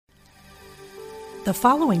The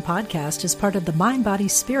following podcast is part of the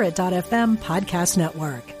MindBodySpirit.fm podcast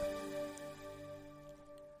network.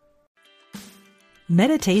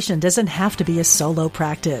 Meditation doesn't have to be a solo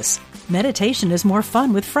practice. Meditation is more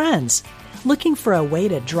fun with friends. Looking for a way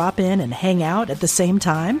to drop in and hang out at the same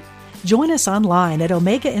time? Join us online at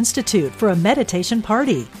Omega Institute for a meditation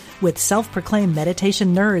party with self-proclaimed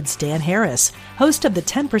meditation nerds Dan Harris, host of the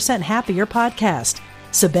 10% Happier podcast,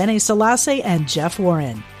 Sebene Selassie, and Jeff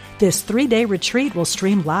Warren. This 3-day retreat will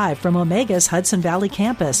stream live from Omega's Hudson Valley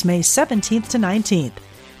campus May 17th to 19th.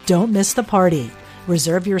 Don't miss the party.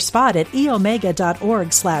 Reserve your spot at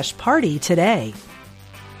eomega.org/party today.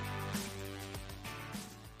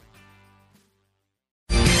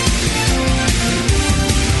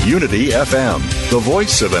 Unity FM, the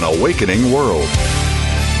voice of an awakening world.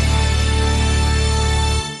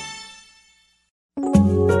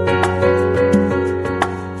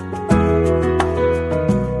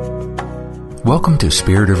 Welcome to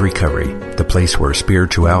Spirit of Recovery, the place where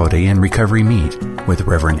spirituality and recovery meet, with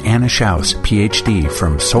Reverend Anna Schaus, Ph.D.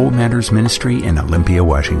 from Soul Matters Ministry in Olympia,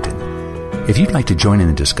 Washington. If you'd like to join in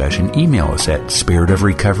the discussion, email us at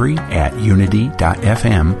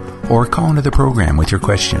spiritofrecovery@unity.fm or call into the program with your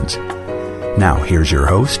questions. Now, here's your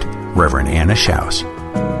host, Reverend Anna Schaus.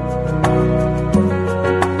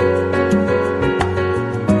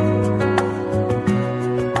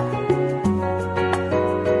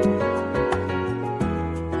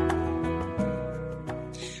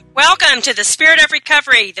 Welcome to the Spirit of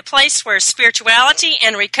Recovery, the place where spirituality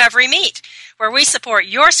and recovery meet, where we support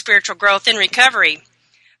your spiritual growth in recovery.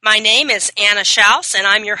 My name is Anna Schaus, and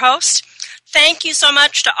I'm your host. Thank you so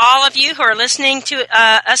much to all of you who are listening to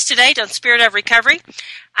us today on Spirit of Recovery.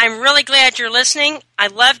 I'm really glad you're listening. I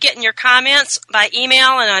love getting your comments by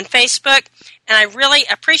email and on Facebook, and I really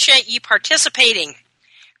appreciate you participating.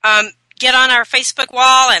 Get on our Facebook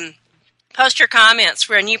wall and post your comments.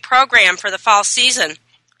 We're a new program for the fall season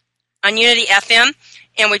on Unity FM,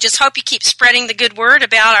 and we just hope you keep spreading the good word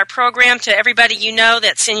about our program to everybody you know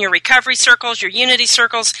that's in your recovery circles, your Unity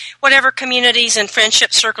circles, whatever communities and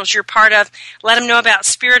friendship circles you're part of. Let them know about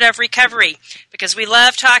Spirit of Recovery, because we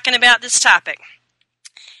love talking about this topic.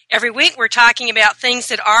 Every week we're talking about things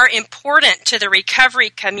that are important to the recovery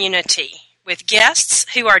community with guests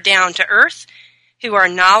who are down to earth, who are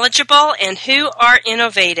knowledgeable, and who are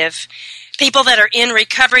innovative. People that are in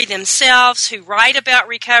recovery themselves, who write about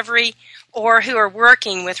recovery, or who are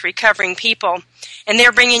working with recovering people. And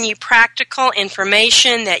they're bringing you practical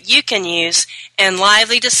information that you can use and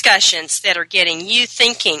lively discussions that are getting you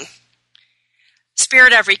thinking.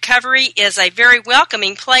 Spirit of Recovery is a very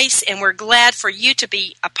welcoming place, and we're glad for you to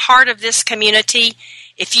be a part of this community.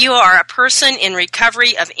 If you are a person in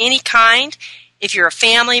recovery of any kind, if you're a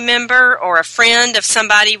family member or a friend of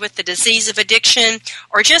somebody with the disease of addiction,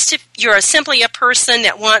 or just if you're simply a person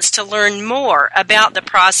that wants to learn more about the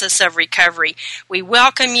process of recovery, we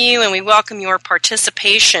welcome you and we welcome your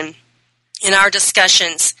participation in our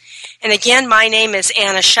discussions. And again, my name is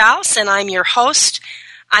Anna Schaus, and I'm your host.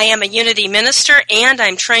 I am a Unity minister, and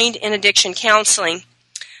I'm trained in addiction counseling.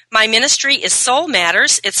 My ministry is Soul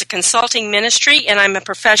Matters. It's a consulting ministry, and I'm a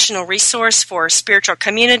professional resource for spiritual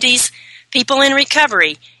communities, people in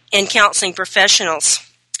recovery, and counseling professionals.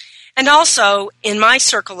 And also, in my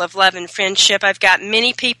circle of love and friendship, I've got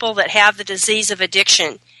many people that have the disease of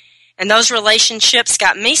addiction. And those relationships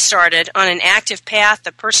got me started on an active path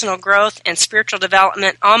of personal growth and spiritual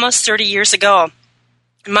development almost 30 years ago.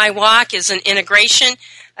 My walk is an integration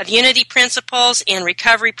of Unity principles and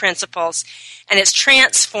recovery principles, and it's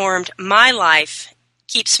transformed my life,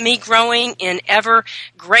 keeps me growing in ever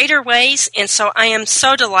greater ways, and so I am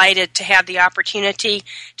so delighted to have the opportunity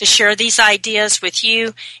to share these ideas with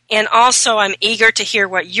you, and also I'm eager to hear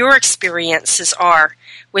what your experiences are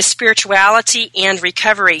with spirituality and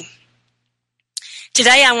recovery.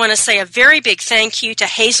 Today I want to say a very big thank you to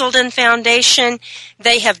Hazelden Foundation.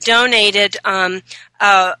 They have donated a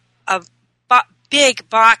big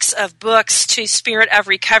box of books to Spirit of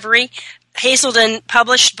Recovery. Hazelden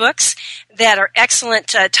published books that are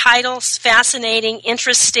excellent titles, fascinating,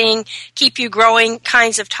 interesting, keep you growing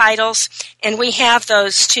kinds of titles, and we have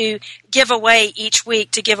those to give away each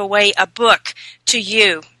week, to give away a book to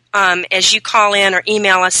you as you call in or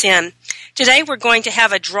email us in. Today we're going to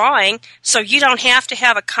have a drawing, so you don't have to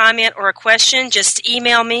have a comment or a question. Just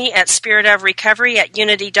email me at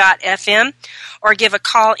spiritofrecovery@unity.fm or give a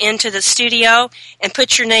call into the studio and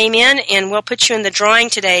put your name in, and we'll put you in the drawing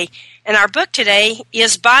today. And our book today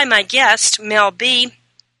is by my guest, Mel B.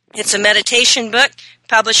 It's a meditation book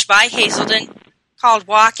published by Hazelden called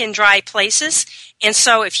Walk in Dry Places. And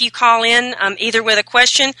so if you call in either with a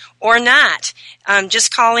question or not,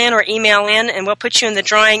 just call in or email in, and we'll put you in the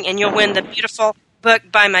drawing, and you'll win the beautiful book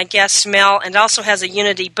by my guest, Mel, and also has a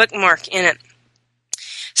Unity bookmark in it.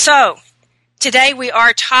 So today we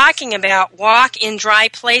are talking about Walk in Dry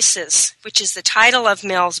Places, which is the title of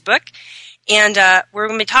Mel's book, and we're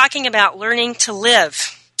going to be talking about learning to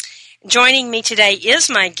live. Joining me today is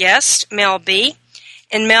my guest, Mel B.,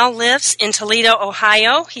 and Mel lives in Toledo,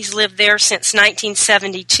 Ohio. He's lived there since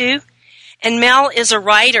 1972, and Mel is a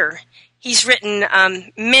writer. He's written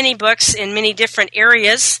many books in many different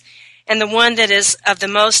areas, and the one that is of the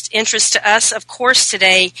most interest to us, of course,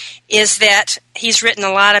 today is that he's written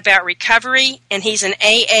a lot about recovery, and he's an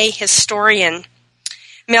AA historian.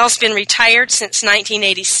 Mel's been retired since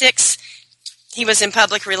 1986. He was in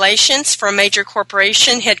public relations for a major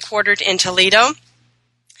corporation headquartered in Toledo.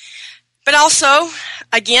 But also,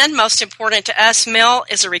 again, most important to us, Mel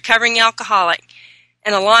is a recovering alcoholic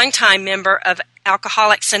and a longtime member of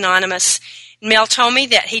Alcoholics Anonymous. Mel told me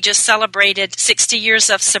that he just celebrated 60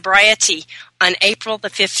 years of sobriety on April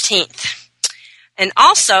the 15th. And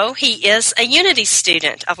also, he is a Unity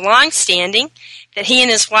student of long standing, that he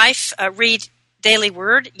and his wife read Daily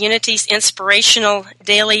Word, Unity's inspirational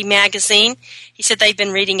daily magazine. He said they've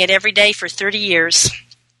been reading it every day for 30 years.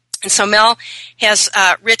 And so Mel has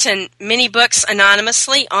written many books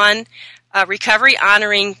anonymously on recovery,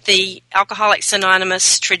 honoring the Alcoholics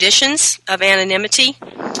Anonymous traditions of anonymity.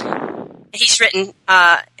 He's written,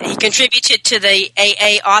 he contributed to the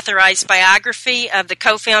AA authorized biography of the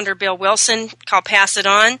co-founder Bill Wilson called Pass It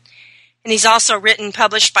On. And he's also written,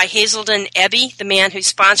 published by Hazelden Ebby, the man who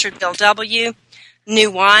sponsored Bill W.,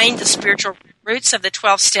 New Wine, The Spiritual Roots of the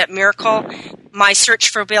 12-Step Miracle, My Search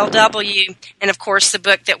for Bill W., and, of course, the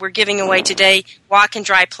book that we're giving away today, Walk in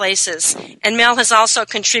Dry Places. And Mel has also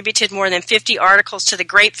contributed more than 50 articles to the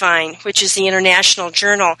Grapevine, which is the International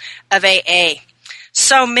Journal of AA.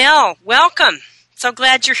 So, Mel, welcome. So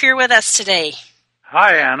glad you're here with us today.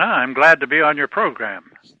 Hi, Anna. I'm glad to be on your program.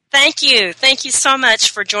 Thank you. Thank you so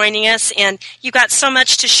much for joining us. And you've got so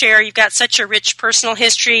much to share. You've got such a rich personal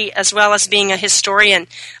history as well as being a historian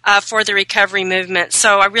for the recovery movement.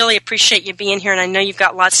 So I really appreciate you being here, and I know you've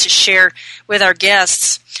got lots to share with our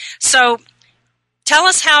guests. So tell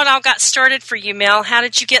us how it all got started for you, Mel. How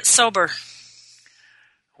did you get sober?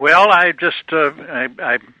 Well, I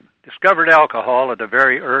discovered alcohol at a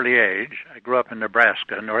very early age. I grew up in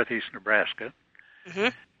Nebraska, northeast Nebraska. Mm-hmm.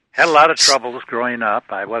 Had a lot of troubles growing up.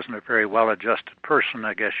 I wasn't a very well-adjusted person,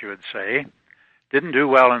 I guess you would say. Didn't do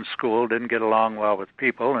well in school, didn't get along well with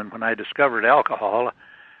people, and when I discovered alcohol,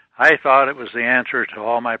 I thought it was the answer to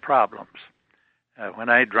all my problems. When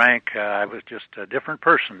I drank, I was just a different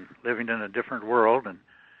person, living in a different world and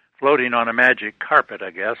floating on a magic carpet,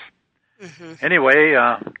 I guess. Mm-hmm. Anyway,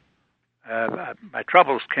 my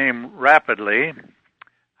troubles came rapidly.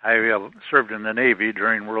 I served in the Navy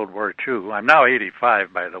during World War II. I'm now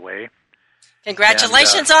 85, by the way.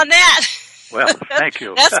 Congratulations on that. Well, thank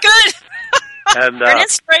you. That's good. And, You're an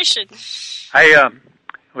inspiration. I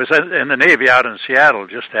was in the Navy out in Seattle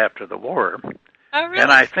just after the war. Oh, really?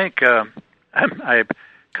 And I think I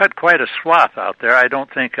cut quite a swath out there. I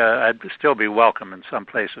don't think I'd still be welcome in some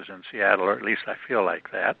places in Seattle, or at least I feel like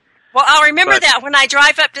that. Well, I'll remember that when I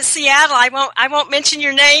drive up to Seattle. I won't mention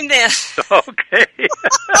your name then. Okay.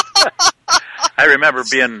 I remember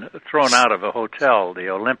being thrown out of a hotel, the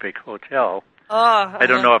Olympic Hotel. Oh, uh-huh. I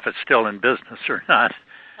don't know if it's still in business or not.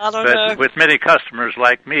 I don't know. But with many customers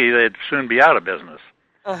like me, they'd soon be out of business.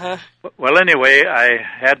 Uh-huh. Well, anyway, I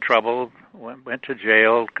had trouble, went to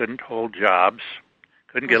jail, couldn't hold jobs,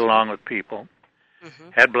 couldn't get along with people,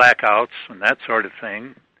 had blackouts and that sort of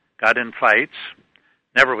thing, got in fights.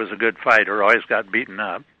 Never was a good fighter, always got beaten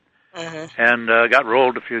up, and got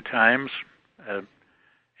rolled a few times.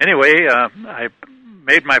 Anyway, I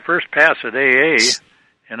made my first pass at AA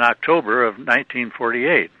in October of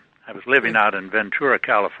 1948. I was living out in Ventura,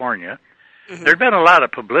 California. There'd been a lot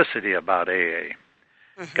of publicity about AA.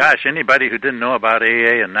 Gosh, anybody who didn't know about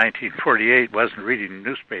AA in 1948 wasn't reading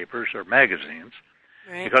newspapers or magazines,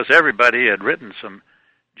 because everybody had written some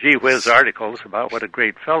gee-whiz articles about what a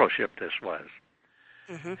great fellowship this was.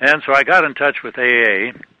 And so I got in touch with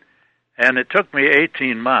AA, and it took me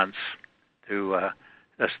 18 months to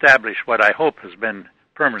establish what I hope has been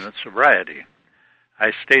permanent sobriety.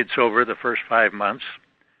 I stayed sober the first 5 months,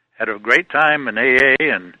 had a great time in AA,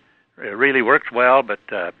 and it really worked well, but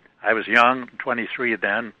I was young, 23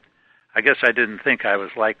 then. I guess I didn't think I was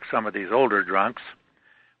like some of these older drunks.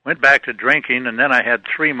 Went back to drinking, and then I had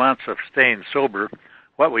 3 months of staying sober,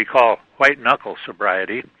 what we call white-knuckle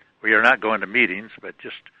sobriety, where you're not going to meetings, but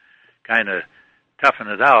just kind of toughen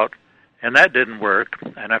it out, and that didn't work.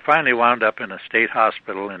 And I finally wound up in a state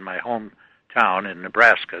hospital in my hometown in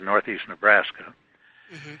Nebraska, northeast Nebraska.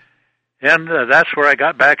 Mm-hmm. And that's where I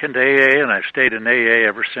got back into AA, and I've stayed in AA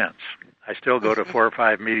ever since. I still go to 4 or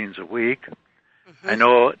 5 meetings a week. Mm-hmm. I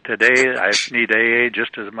know today I need AA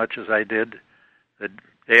just as much as I did the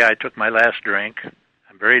day I took my last drink.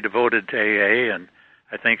 I'm very devoted to AA, and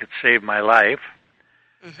I think it saved my life.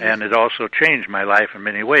 Mm-hmm. And it also changed my life in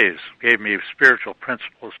many ways. Gave me spiritual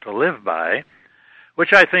principles to live by,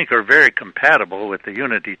 which I think are very compatible with the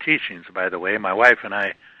Unity teachings, by the way. My wife and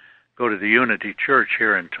I go to the Unity Church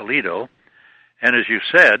here in Toledo. And as you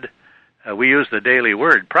said, we use the daily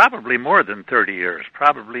word probably more than 30 years,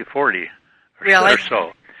 probably 40 or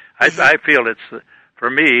so. Mm-hmm. I feel it's,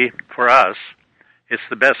 for me, for us, it's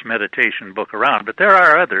the best meditation book around. But there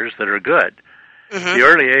are others that are good. Mm-hmm. The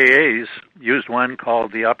early AAs used one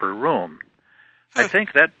called The Upper Room. I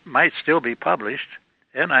think that might still be published,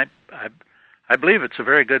 and I believe it's a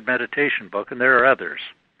very good meditation book, and there are others.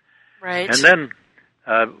 Right. And then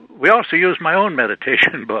we also use my own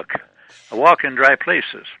meditation book, A Walk in Dry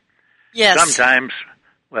Places. Yes. Sometimes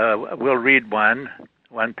we'll read one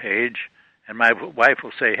page, and my wife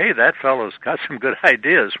will say, "Hey, that fellow's got some good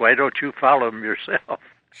ideas. Why don't you follow them yourself?"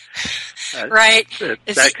 Right.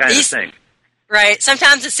 That kind of thing. Right.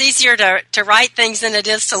 Sometimes it's easier to write things than it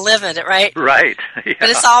is to live in it, right? Right. Yeah. But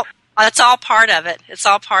it's all part of it. It's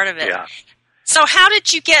all part of it. Yeah. So how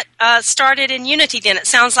did you get started in Unity then? It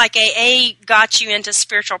sounds like AA got you into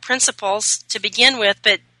spiritual principles to begin with,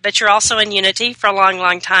 but you're also in Unity for a long,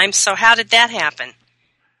 long time. So how did that happen?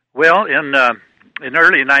 Well, in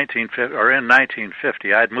early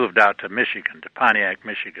 1950, I'd moved out to Michigan, to Pontiac,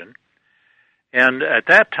 Michigan. And at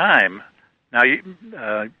that time, now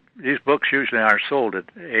these books usually aren't sold at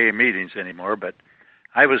AA meetings anymore, but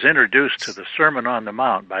I was introduced to the Sermon on the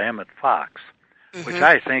Mount by Emmett Fox, mm-hmm. which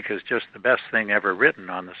I think is just the best thing ever written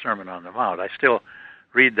on the Sermon on the Mount. I still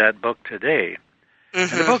read that book today.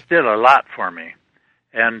 Mm-hmm. And the book did a lot for me.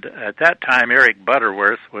 And at that time, Eric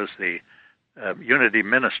Butterworth was the Unity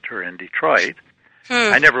minister in Detroit.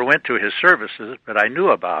 I never went to his services, but I knew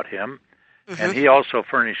about him. Mm-hmm. And he also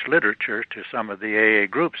furnished literature to some of the AA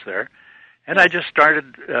groups there. And I just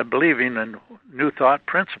started believing in New Thought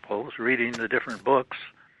principles, reading the different books.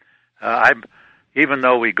 Even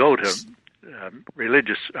though we go to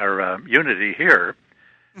religious or Unity here,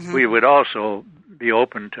 mm-hmm. we would also be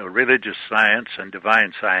open to religious science and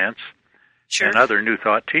divine science and other New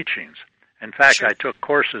Thought teachings. In fact, I took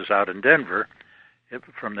courses out in Denver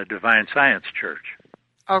from the Divine Science Church.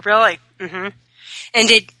 Oh, really? Mm-hmm. And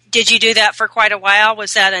did you do that for quite a while?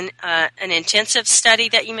 Was that an intensive study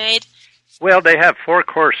that you made? Well, they have 4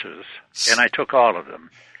 courses, and I took all of them.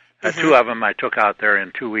 Mm-hmm. 2 of them I took out there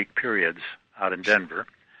in 2-week periods out in Denver,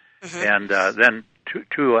 mm-hmm. and then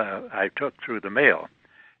two I took through the mail.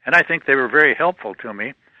 And I think they were very helpful to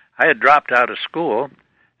me. I had dropped out of school,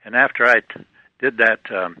 and after I did that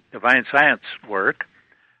divine science work,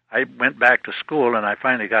 I went back to school, and I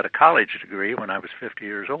finally got a college degree when I was 50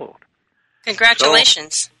 years old.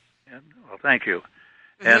 Congratulations. Well, thank you.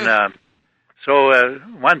 Mm-hmm. And so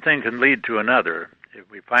one thing can lead to another.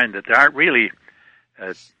 If we find that there aren't really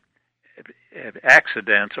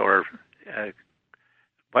accidents or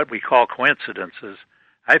what we call coincidences,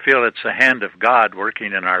 I feel it's the hand of God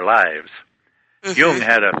working in our lives. Mm-hmm. Jung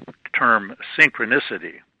had a term,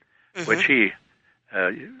 synchronicity, mm-hmm. which he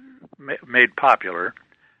made popular,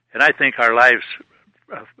 and I think our lives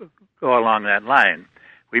go along that line.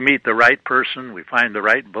 We meet the right person, we find the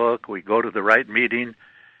right book, we go to the right meeting,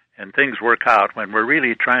 and things work out when we're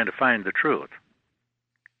really trying to find the truth.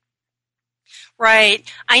 Right.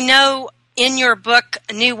 I know in your book,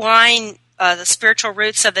 New Wine, The Spiritual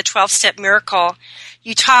Roots of the 12-Step Miracle,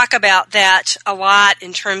 you talk about that a lot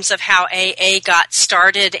in terms of how AA got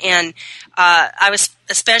started, and I was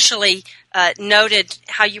especially noted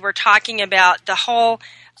how you were talking about the whole,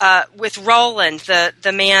 with Roland,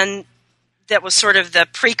 the man that was sort of the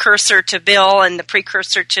precursor to Bill and the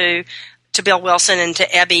precursor to Bill Wilson and to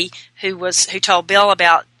Ebby, who told Bill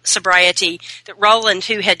about sobriety, that Roland,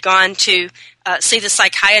 who had gone to see the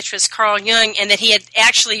psychiatrist Carl Jung, and that he had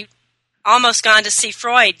actually almost gone to see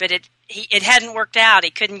Freud, but it hadn't worked out.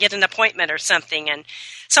 He couldn't get an appointment or something. And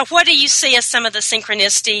so what do you see as some of the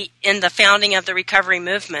synchronicity in the founding of the recovery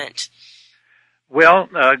movement? Well,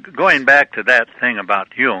 going back to that thing about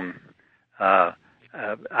Jung, I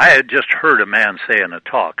had just heard a man say in a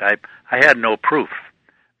talk, I had no proof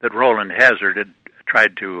that Roland Hazard had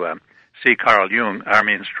tried to see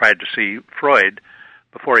tried to see Freud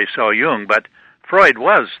before he saw Jung, but Freud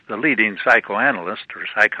was the leading psychoanalyst or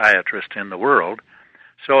psychiatrist in the world,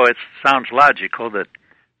 So it sounds logical that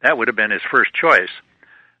that would have been his first choice.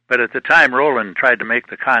 But at the time Roland tried to make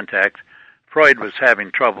the contact, Freud was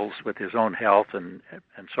having troubles with his own health and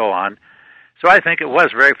so on. So I think it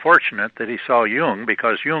was very fortunate that he saw Jung,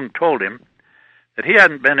 because Jung told him that he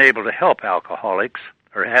hadn't been able to help alcoholics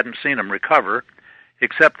or hadn't seen them recover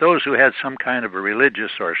except those who had some kind of a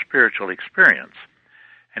religious or spiritual experience.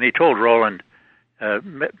 And he told Roland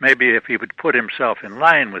maybe if he would put himself in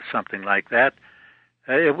line with something like that,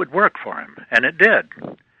 it would work for him. And it did.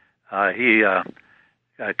 He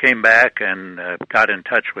came back and got in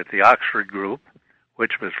touch with the Oxford group,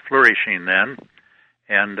 which was flourishing then,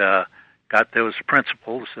 and got those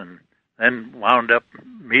principles, and then wound up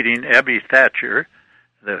meeting Ebby Thatcher,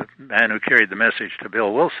 the man who carried the message to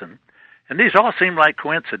Bill Wilson. And these all seem like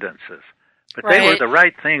coincidences, but they were the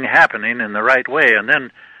right thing happening in the right way. And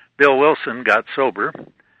then Bill Wilson got sober,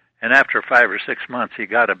 and after 5 or 6 months, he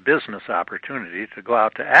got a business opportunity to go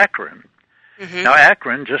out to Akron. Mm-hmm. Now,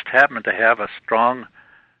 Akron just happened to have a strong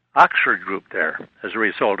Oxford group there as a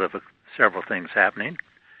result of several things happening.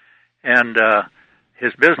 And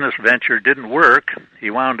his business venture didn't work. He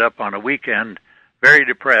wound up on a weekend very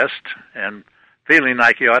depressed and feeling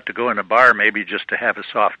like he ought to go in a bar maybe just to have a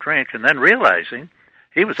soft drink, and then realizing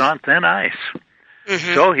he was on thin ice.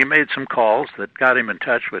 Mm-hmm. So he made some calls that got him in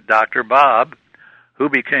touch with Dr. Bob, who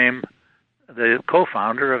became the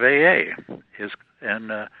co-founder of AA.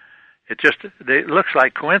 It looks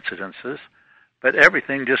like coincidences, but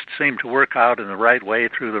everything just seemed to work out in the right way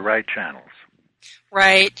through the right channels.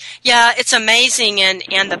 Right. Yeah, it's amazing,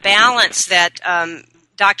 and the balance that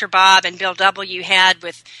Dr. Bob and Bill W. had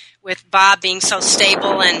with Bob being so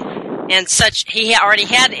stable and such. He already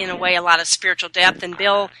had, in a way, a lot of spiritual depth, and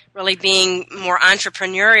Bill really being more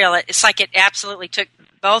entrepreneurial. It's like it absolutely took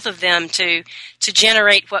both of them to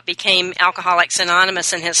generate what became Alcoholics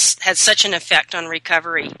Anonymous and has had such an effect on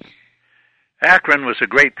recovery. Akron was a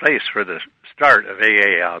great place for the start of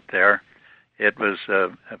AA out there. It was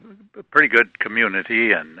a pretty good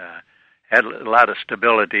community and had a lot of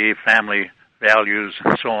stability, family values,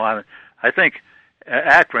 and so on. I think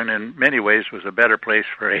Akron, in many ways, was a better place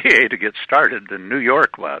for AA to get started than New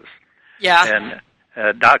York was. Yeah.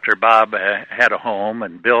 And Dr. Bob had a home,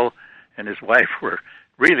 and Bill and his wife were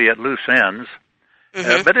really at loose ends.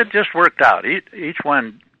 Mm-hmm. But it just worked out. Each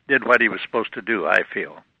one did what he was supposed to do, I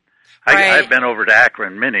feel. Right. I've been over to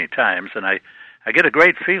Akron many times, and I get a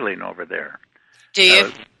great feeling over there. Do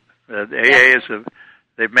you? AA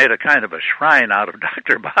they've made a kind of a shrine out of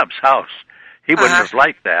Dr. Bob's house. He wouldn't have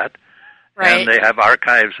liked that. Right. And they have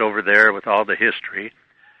archives over there with all the history.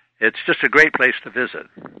 It's just a great place to visit.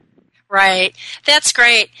 Right. That's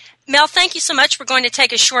great. Mel, thank you so much. We're going to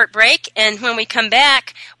take a short break, and when we come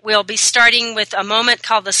back, we'll be starting with a moment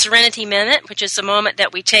called the Serenity Minute, which is a moment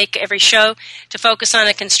that we take every show to focus on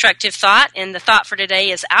a constructive thought, and the thought for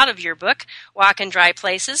today is out of your book, Walk in Dry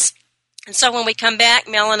Places. And so when we come back,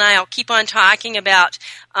 Mel and I will keep on talking about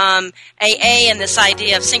AA and this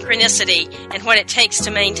idea of synchronicity and what it takes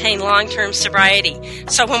to maintain long-term sobriety.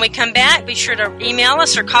 So when we come back, be sure to email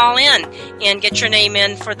us or call in and get your name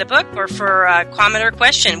in for the book or for a comment or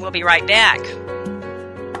question. We'll be right back.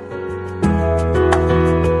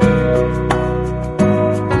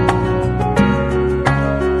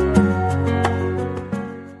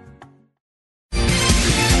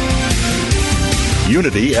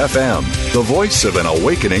 Unity FM, the voice of an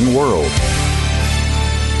awakening world.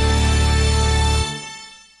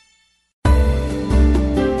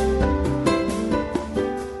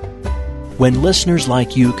 When listeners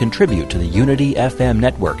like you contribute to the Unity FM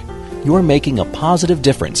network, you're making a positive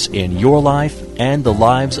difference in your life and the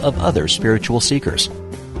lives of other spiritual seekers.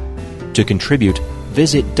 To contribute,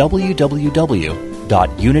 visit www.unity.fm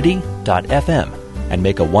and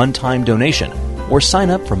make a one-time donation or sign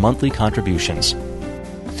up for monthly contributions.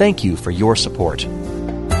 Thank you for your support.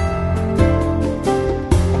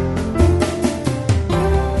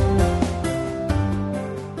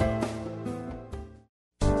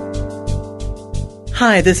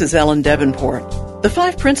 Hi, this is Ellen Devenport. The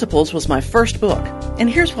 5 Principles was my first book, and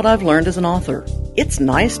here's what I've learned as an author. It's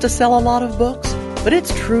nice to sell a lot of books, but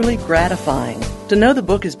it's truly gratifying to know the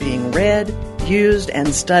book is being read, used,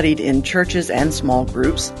 and studied in churches and small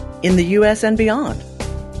groups in the U.S. and beyond.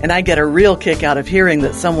 And I get a real kick out of hearing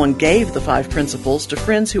that someone gave the 5 Principles to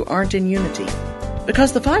friends who aren't in Unity.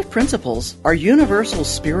 Because the 5 Principles are universal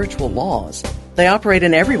spiritual laws. They operate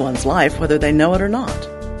in everyone's life, whether they know it or not.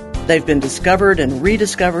 They've been discovered and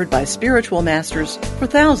rediscovered by spiritual masters for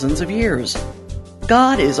thousands of years.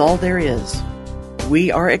 God is all there is.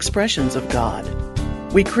 We are expressions of God.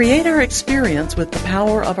 We create our experience with the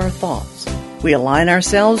power of our thoughts. We align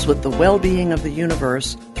ourselves with the well-being of the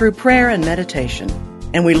universe through prayer and meditation,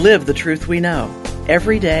 and we live the truth we know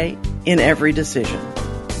every day in every decision.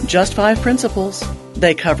 Just 5 principles.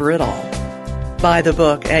 They cover it all. Buy the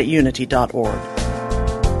book at unity.org.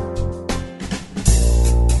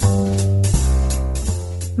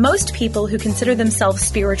 Most people who consider themselves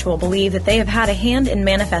spiritual believe that they have had a hand in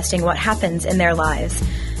manifesting what happens in their lives.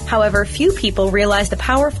 However, few people realize the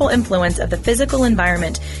powerful influence of the physical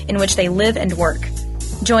environment in which they live and work.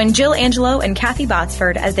 Join Jill Angelo and Kathy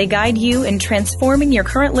Botsford as they guide you in transforming your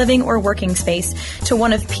current living or working space to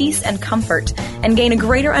one of peace and comfort, and gain a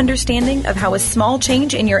greater understanding of how a small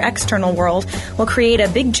change in your external world will create a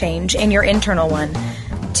big change in your internal one.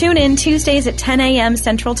 Tune in Tuesdays at 10 a.m.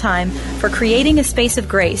 Central Time for Creating a Space of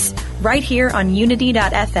Grace, right here on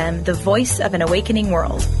Unity.fm, the voice of an awakening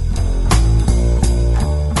world.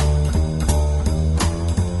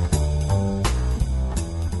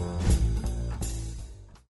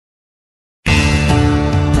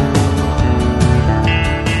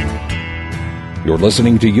 You're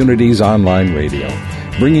listening to Unity's online radio,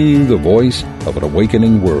 bringing you the voice of an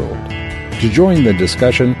awakening world. To join the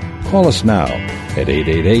discussion, call us now at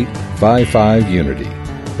 888-55-UNITY.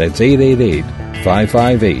 That's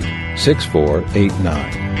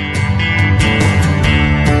 888-558-6489.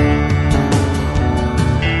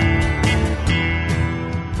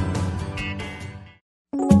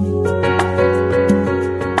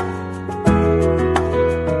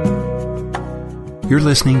 You're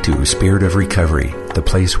listening to Spirit of Recovery, the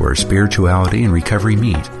place where spirituality and recovery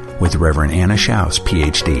meet, with Reverend Anna Schaus,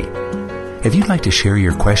 Ph.D. If you'd like to share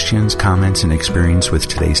your questions, comments, and experience with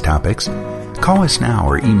today's topics, call us now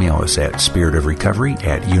or email us at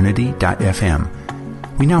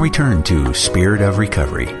spiritofrecovery@unity.fm. We now return to Spirit of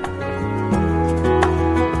Recovery.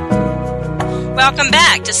 Welcome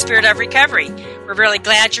back to Spirit of Recovery. We're really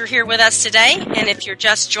glad you're here with us today, and if you're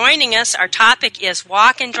just joining us, our topic is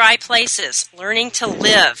Walk in Dry Places, Learning to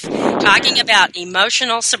Live, talking about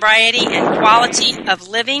emotional sobriety and quality of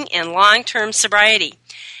living and long-term sobriety.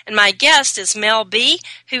 And my guest is Mel B.,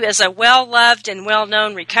 who is a well-loved and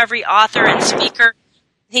well-known recovery author and speaker.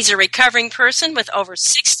 He's a recovering person with over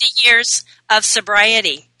 60 years of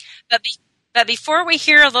sobriety. But before we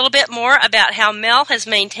hear a little bit more about how Mel has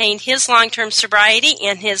maintained his long-term sobriety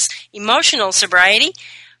and his emotional sobriety,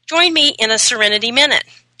 join me in a Serenity Minute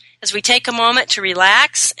as we take a moment to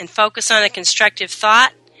relax and focus on a constructive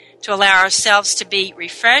thought to allow ourselves to be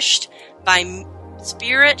refreshed by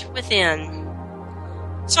spirit within.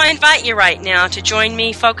 So I invite you right now to join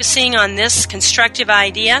me focusing on this constructive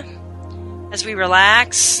idea as we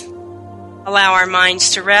relax, allow our minds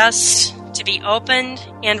to rest, to be opened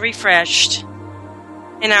and refreshed.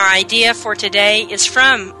 And our idea for today is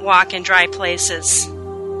from Walk in Dry Places.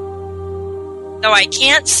 Though I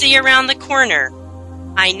can't see around the corner,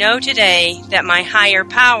 I know today that my higher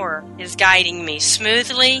power is guiding me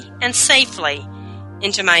smoothly and safely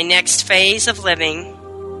into my next phase of living.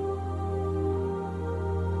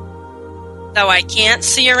 Though I can't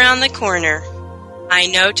see around the corner, I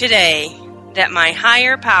know today that my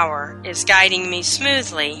higher power is guiding me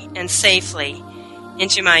smoothly and safely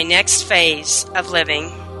into my next phase of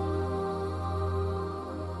living.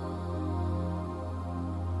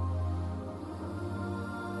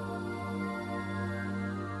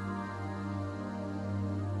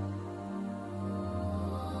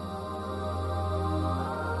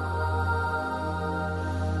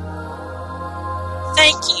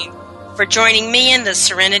 Thank you for joining me in the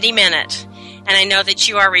Serenity Minute, and I know that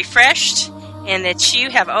you are refreshed and that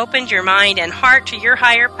you have opened your mind and heart to your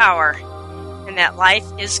higher power, and that life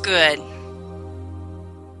is good.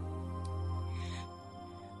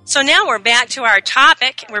 So now we're back to our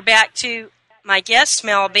topic. We're back to my guest,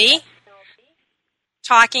 Mel B.,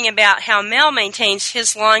 talking about how Mel maintains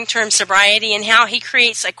his long-term sobriety and how he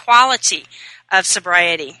creates a quality of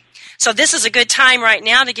sobriety. So this is a good time right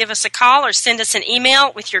now to give us a call or send us an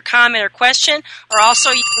email with your comment or question, or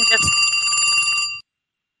also you can just...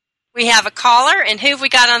 We have a caller, and who have we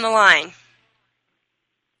got on the line?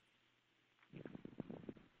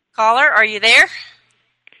 Caller, are you there?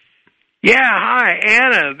 Yeah, hi,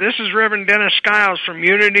 Anna. This is Reverend Dennis Skiles from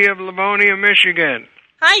Unity of Livonia, Michigan.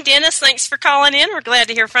 Hi, Dennis. Thanks for calling in. We're glad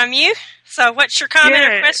to hear from you. So what's your comment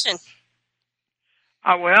or question?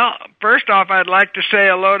 Well, first off, I'd like to say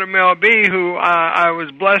hello to Mel B., who I was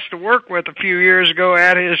blessed to work with a few years ago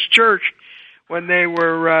at his church when they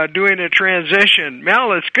were doing a transition.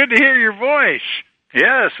 Mel, it's good to hear your voice.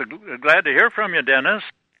 Yes, glad to hear from you, Dennis.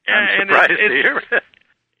 I'm surprised to hear it.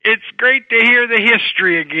 It's great to hear the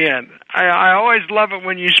history again. I always love it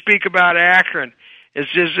when you speak about Akron.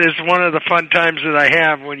 it's one of the fun times that I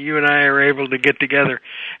have when you and I are able to get together.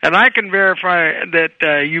 And I can verify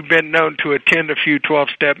that you've been known to attend a few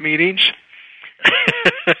 12-step meetings.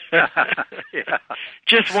 Yeah.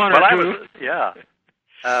 Just one or two.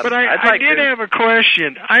 But I did have a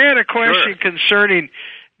question. I had a question concerning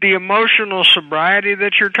the emotional sobriety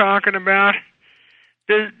that you're talking about.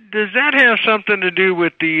 Does that have something to do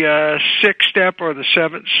with the 6th step or the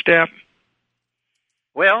 7th step?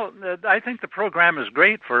 Well, I think the program is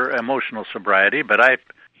great for emotional sobriety, but I,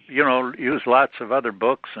 use lots of other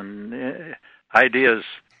books and ideas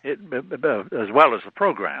as well as the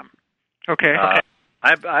program. Okay.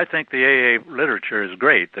 I think the AA literature is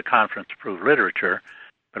great, the conference-approved literature,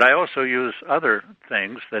 but I also use other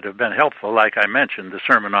things that have been helpful, like I mentioned, the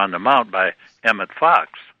Sermon on the Mount by Emmett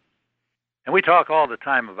Fox. And we talk all the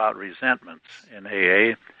time about resentments in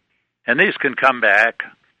AA, and these can come back.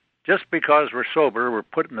 Just because we're sober, we're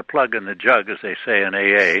putting the plug in the jug, as they say in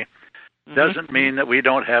AA, doesn't mean that we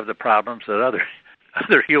don't have the problems that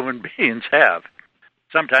other human beings have.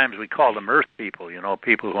 Sometimes we call them earth people,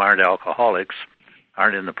 people who aren't alcoholics,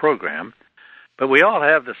 aren't in the program, but we all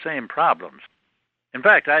have the same problems. In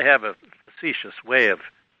fact, I have a facetious way of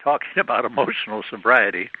talking about emotional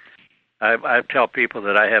sobriety. I tell people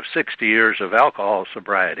that I have 60 years of alcohol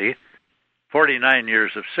sobriety, 49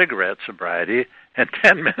 years of cigarette sobriety, and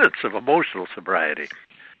 10 minutes of emotional sobriety.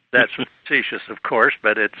 That's facetious, of course,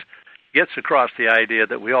 but it gets across the idea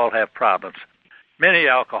that we all have problems. Many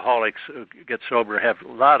alcoholics who get sober have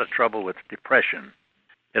a lot of trouble with depression.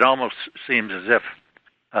 It almost seems as if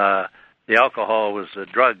the alcohol was a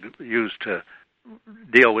drug used to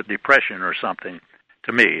deal with depression or something,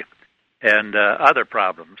 to me, and other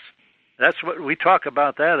problems. That's what we talk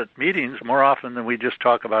about that at meetings more often than we just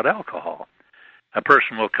talk about alcohol. A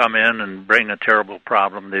person will come in and bring a terrible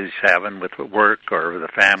problem that he's having with work or with a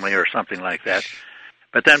family or something like that.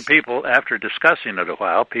 But then people, after discussing it a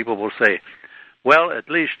while, people will say, well, at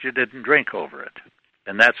least you didn't drink over it.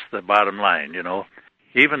 And that's the bottom line,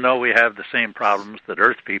 Even though we have the same problems that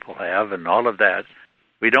earth people have and all of that,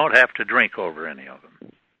 we don't have to drink over any of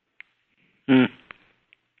them.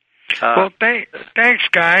 Well, thanks,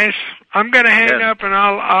 guys. I'm going to hang up and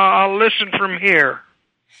I'll listen from here.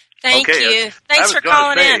 Thank you. Thanks for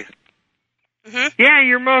calling in. Mm-hmm. Yeah,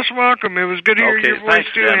 you're most welcome. It was good to hear your voice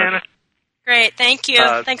too, Anna. Great, thank you.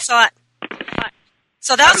 Thanks a lot.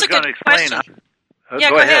 So that was a good question.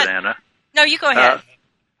 Go ahead, Anna. No, you go ahead.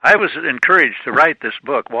 I was encouraged to write this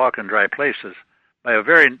book, Walk in Dry Places, by a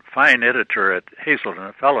very fine editor at Hazleton,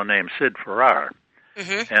 a fellow named Sid Farrar.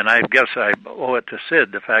 Mm-hmm. And I guess I owe it to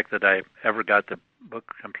Sid, the fact that I ever got the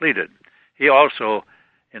book completed. He also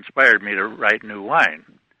inspired me to write New Wine.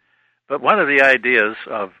 But one of the ideas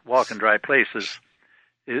of Walk in Dry Places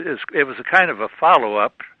is it was a kind of a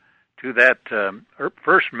follow-up to that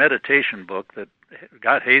first meditation book that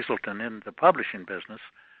got Hazleton into the publishing business,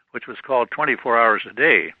 which was called 24 Hours a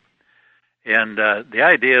Day. And the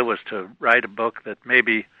idea was to write a book that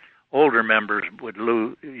maybe older members would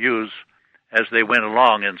use as they went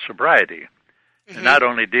along in sobriety, and not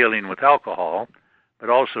only dealing with alcohol, but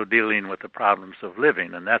also dealing with the problems of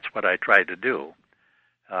living, and that's what I tried to do.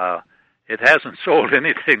 It hasn't sold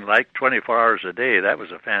anything like 24 Hours a Day. That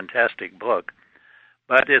was a fantastic book,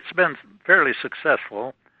 but it's been fairly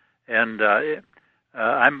successful, and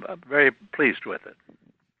I'm very pleased with it.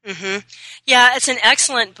 Mm-hmm. Yeah, it's an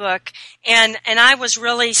excellent book, and I was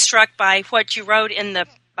really struck by what you wrote in the,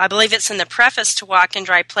 I believe it's in the preface to Walk in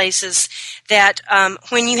Dry Places, that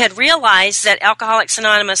when you had realized that Alcoholics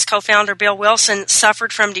Anonymous co-founder Bill Wilson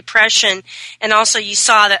suffered from depression, and also you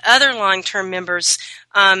saw that other long-term members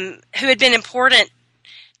who had been important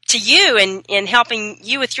to you in helping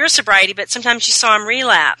you with your sobriety, but sometimes you saw them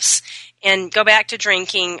relapse and go back to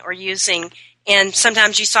drinking or using. And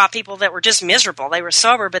sometimes you saw people that were just miserable. They were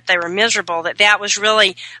sober, but they were miserable. That was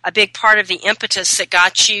really a big part of the impetus that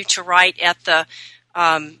got you to write at the,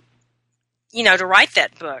 to write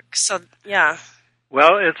that book. So, yeah.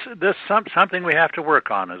 Well, it's something we have to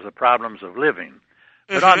work on is the problems of living.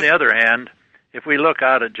 But on the other hand, if we look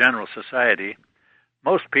out at general society,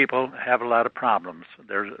 most people have a lot of problems.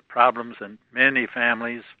 There's problems in many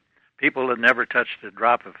families. People that never touched a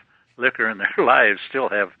drop of liquor in their lives still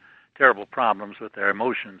have terrible problems with their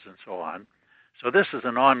emotions and so on. So this is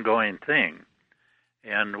an ongoing thing,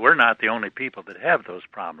 and we're not the only people that have those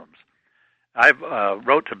problems. I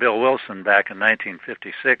wrote to Bill Wilson back in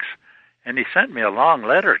 1956, and he sent me a long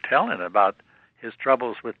letter telling about his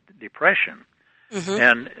troubles with depression.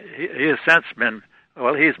 And he has since been,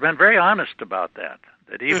 he's been very honest about that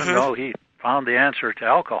even though he found the answer to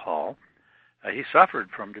alcohol, he suffered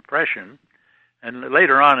from depression. And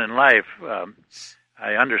later on in life,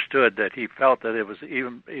 I understood that he felt that it was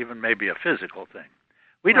even maybe a physical thing.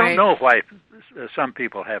 We Right. don't know why some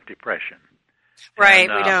people have depression. Right,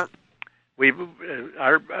 And, we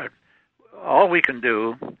don't. All we can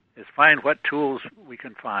do is find what tools we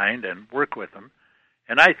can find and work with them.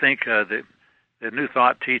 And I think the New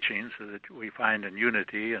Thought teachings that we find in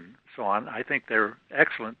Unity and so on, I think they're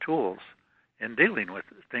excellent tools in dealing with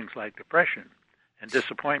things like depression and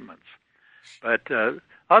disappointments. But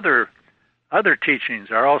other teachings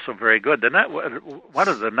are also very good. One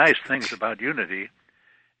of the nice things about Unity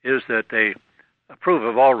is that they approve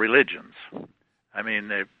of all religions. I mean,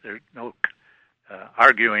 there's no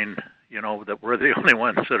arguing, that we're the only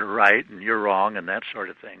ones that are right and you're wrong and that sort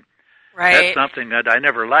of thing. Right. That's something that I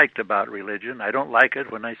never liked about religion. I don't like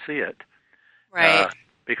it when I see it. Right.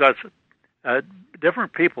 Because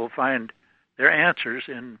different people find their answers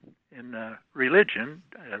in religion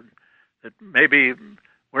that maybe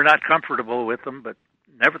we're not comfortable with them, but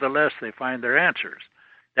nevertheless they find their answers.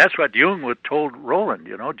 That's what Jung would told Roland,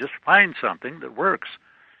 just find something that works.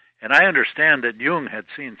 And I understand that Jung had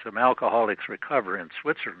seen some alcoholics recover in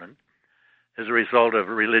Switzerland as a result of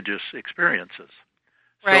religious experiences.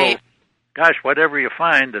 Right. So, gosh, whatever you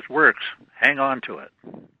find that works, hang on to it.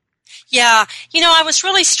 Yeah. I was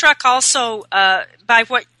really struck also by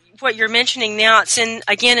what you're mentioning now. It's in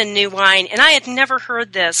New Wine, and I had never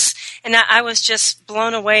heard this, and I was just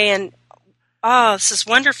blown away, and this is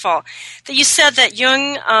wonderful. That you said that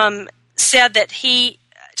Jung said that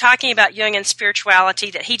talking about Jung and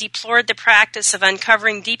spirituality, that he deplored the practice of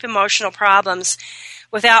uncovering deep emotional problems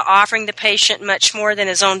without offering the patient much more than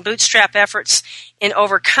his own bootstrap efforts in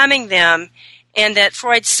overcoming them, and that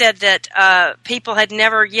Freud said that people had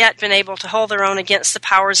never yet been able to hold their own against the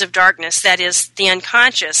powers of darkness, that is, the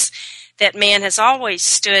unconscious, that man has always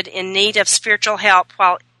stood in need of spiritual help,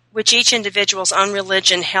 which each individual's own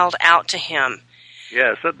religion held out to him.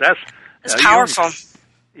 Yes, that's powerful.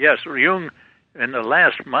 Jung, in the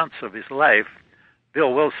last months of his life,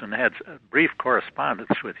 Bill Wilson had a brief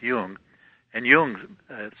correspondence with Jung, and Jung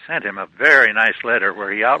sent him a very nice letter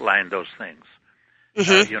where he outlined those things,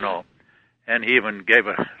 and he even gave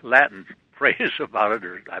a Latin phrase about it,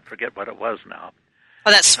 or I forget what it was now.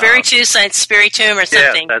 Oh, that's Spiritus and Spiritum or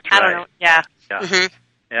something. Yes, that's I don't right. know. Yeah. Mm-hmm.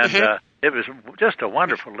 And it was just a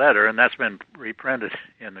wonderful letter, and that's been reprinted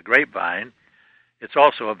in the Grapevine. It's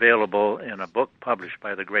also available in a book published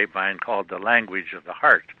by the Grapevine called The Language of the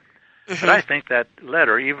Heart. But I think that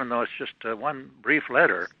letter, even though it's just one brief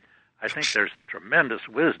letter, I think there's tremendous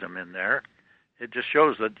wisdom in there. It just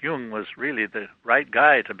shows that Jung was really the right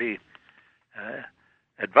guy to be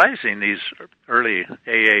advising these early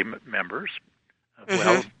AA members.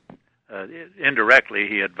 Well, indirectly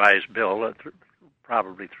he advised Bill,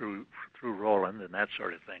 probably through Roland and that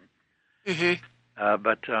sort of thing.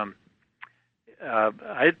 But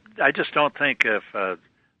I just don't think if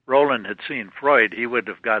Roland had seen Freud, he would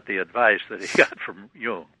have got the advice that he got from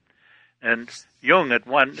Jung. And Jung,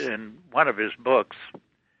 in one of his books,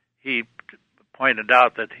 he pointed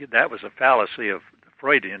out that that was a fallacy of the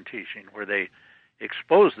Freudian teaching, where they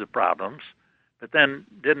exposed the problems, but then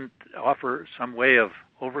didn't offer some way of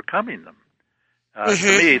overcoming them.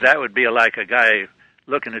 To me, that would be like a guy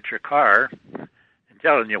looking at your car and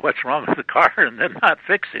telling you what's wrong with the car and then not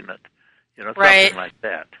fixing it. Something like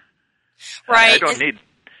that. Right. I don't need...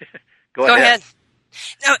 Go ahead.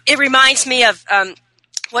 No, it reminds me of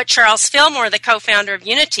what Charles Fillmore, the co-founder of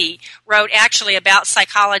Unity, wrote actually about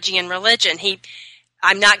psychology and religion.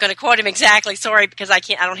 I'm not going to quote him exactly, sorry, because I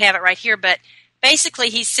don't have it right here, but basically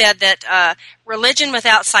he said that religion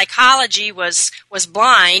without psychology was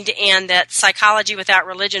blind, and that psychology without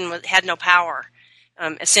religion had no power.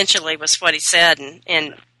 Essentially was what he said,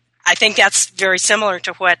 and I think that's very similar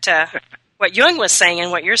to what Jung was saying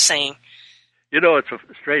and what you're saying. It's a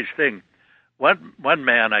strange thing. One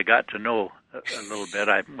man I got to know a little bit.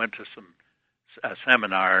 I went to a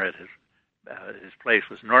seminar at his place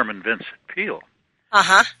was Norman Vincent Peale.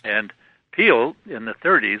 And Peale in the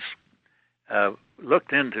 30s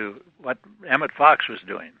looked into what Emmett Fox was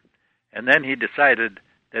doing, and then he decided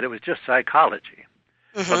that it was just psychology.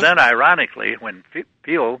 So then, ironically, when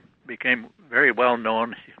Peale became very well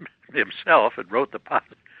known himself and wrote The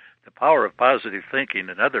Power of Positive Thinking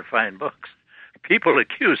and other fine books, people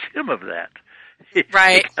accused him of that.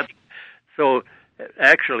 Right. So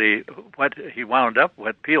actually, what Peale wound up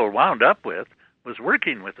with was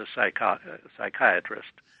working with a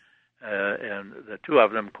psychiatrist, and the two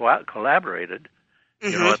of them collaborated,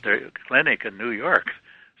 at their clinic in New York.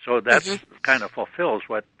 So that kind of fulfills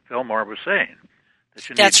what Fillmore was saying, that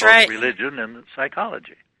you need both religion and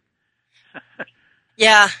psychology.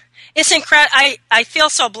 Yeah. It's incredible. I feel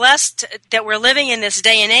so blessed that we're living in this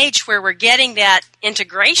day and age where we're getting that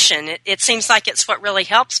integration. It seems like it's what really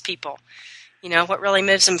helps people, what really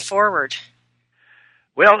moves them forward.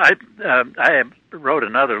 Well, I wrote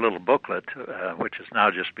another little booklet, which is now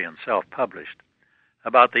just being self-published,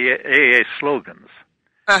 about the AA slogans.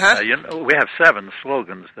 Uh-huh. We have 7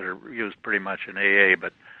 slogans that are used pretty much in AA,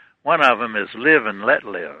 but one of them is live and let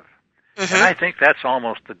live. Mm-hmm. And I think that's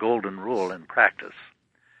almost the golden rule in practice.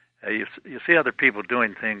 You see other people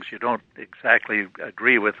doing things, you don't exactly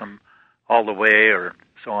agree with them all the way or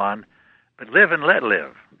so on, but live and let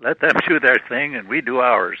live. Let them do their thing and we do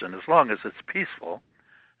ours. And as long as it's peaceful,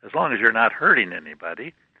 as long as you're not hurting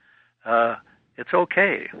anybody, it's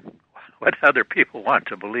okay. What other people want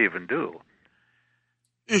to believe and do.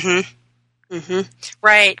 Mm-hmm. Mm-hmm.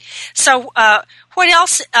 Right. So what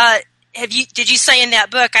else did you say in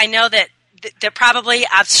that book? I know that probably,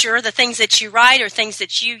 I'm sure the things that you write are things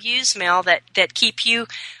that you use, Mel, that keep you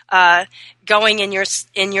going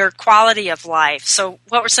in your quality of life. So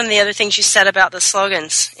what were some of the other things you said about the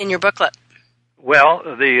slogans in your booklet? Well,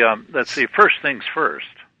 let's see, first things first,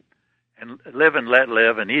 and live and let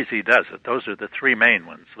live, and easy does it. Those are the 3 main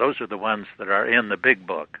ones. Those are the ones that are in the big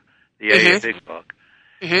book, the AA Big Book.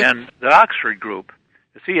 Mm-hmm. And the Oxford group,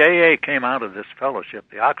 you see, AA came out of this fellowship,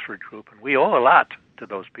 the Oxford group, and we owe a lot to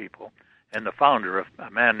those people. And the founder,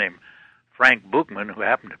 a man named Frank Buchman, who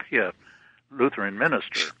happened to be a Lutheran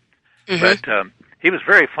minister. Mm-hmm. But he was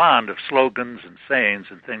very fond of slogans and sayings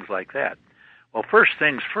and things like that. Well, first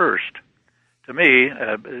things first, to me,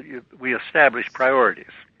 we establish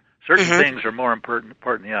priorities. Certain things are more important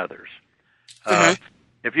than others.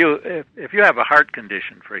 If you have a heart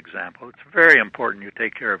condition, for example, it's very important you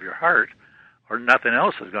take care of your heart, or nothing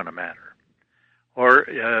else is going to matter. Or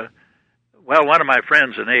well, one of my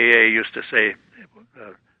friends in AA used to say,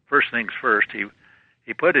 first things first,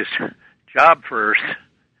 he put his job first,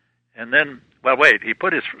 and then, he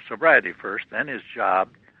put his sobriety first, then his job,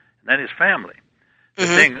 and then his family. The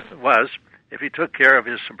thing was, if he took care of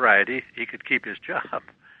his sobriety, he could keep his job.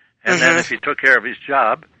 And then if he took care of his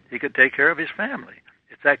job, he could take care of his family.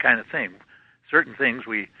 It's that kind of thing. Certain things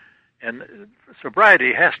and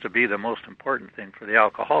sobriety has to be the most important thing for the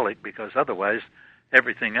alcoholic, because otherwise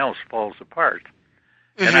everything else falls apart.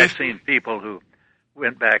 Mm-hmm. And I've seen people who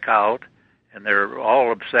went back out and they're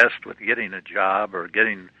all obsessed with getting a job or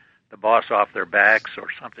getting the boss off their backs or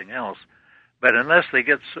something else. But unless they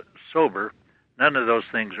get sober, none of those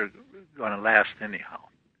things are going to last anyhow.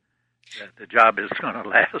 The job is going to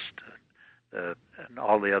last, and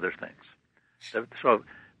all the other things. So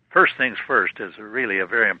first things first is really a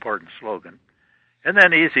very important slogan. And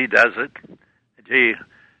then easy does it. Gee,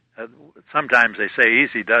 sometimes they say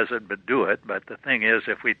easy does it, but do it. But the thing is,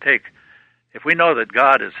 if we know that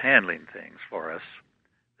God is handling things for us,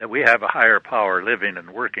 that we have a higher power living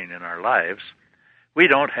and working in our lives, we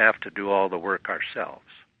don't have to do all the work ourselves.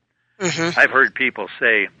 Mm-hmm. I've heard people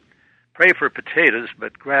say, pray for potatoes,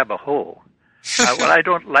 but grab a hoe. Well, I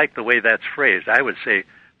don't like the way that's phrased. I would say,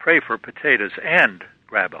 pray for potatoes and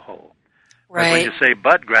grab a hoe. Right. But when you say,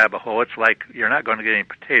 but grab a hoe, it's like you're not going to get any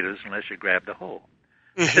potatoes unless you grab the hoe.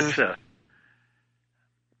 Mm-hmm.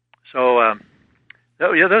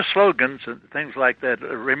 Those slogans and things like that,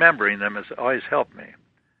 remembering them has always helped me.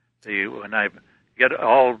 When I get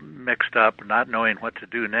all mixed up, not knowing what to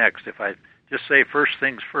do next, if I just say first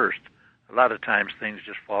things first, a lot of times things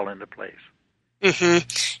just fall into place. Mm-hmm.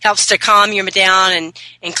 Helps to calm you down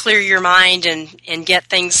and clear your mind and get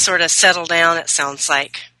things sort of settled down, it sounds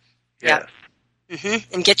like. Yes. Yep.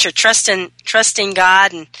 Mm-hmm. And get your trusting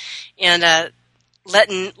God and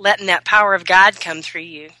letting that power of God come through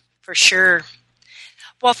you, for sure.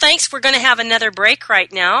 Well, thanks. We're going to have another break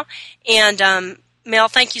right now. And Mel,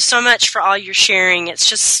 thank you so much for all your sharing. It's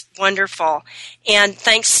just wonderful. And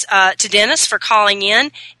thanks to Dennis for calling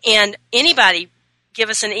in. And anybody,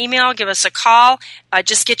 give us an email, give us a call.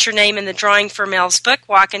 Just get your name in the drawing for Mel's book,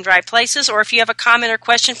 Walk in Dry Places. Or if you have a comment or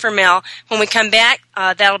question for Mel, when we come back,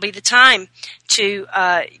 that'll be the time to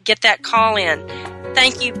get that call in.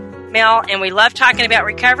 Thank you, Mel. And we love talking about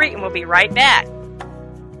recovery, and we'll be right back.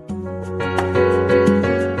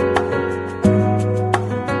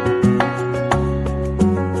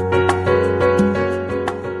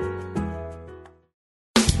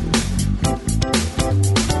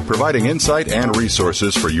 Providing insight and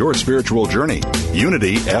resources for your spiritual journey.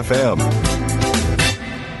 Unity FM.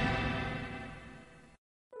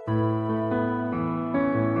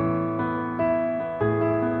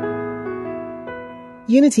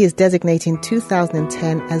 Unity is designating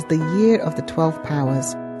 2010 as the Year of the 12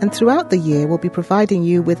 Powers. And throughout the year, we'll be providing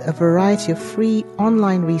you with a variety of free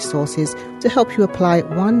online resources to help you apply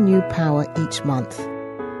one new power each month.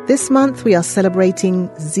 This month, we are celebrating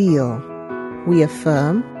zeal. We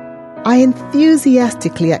affirm, I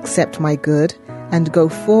enthusiastically accept my good and go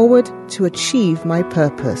forward to achieve my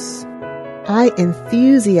purpose. I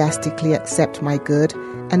enthusiastically accept my good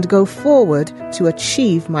and go forward to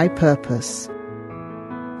achieve my purpose.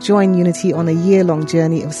 Join Unity on a year-long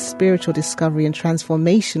journey of spiritual discovery and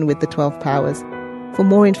transformation with the 12 Powers. For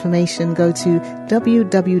more information, go to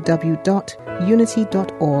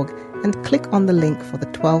www.unity.org and click on the link for the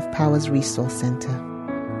 12 Powers Resource Center.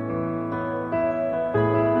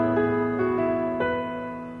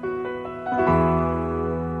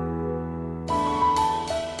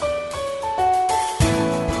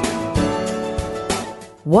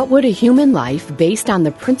 What would a human life based on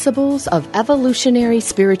the principles of evolutionary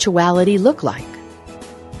spirituality look like?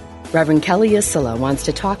 Reverend Kelly Isola wants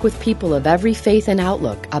to talk with people of every faith and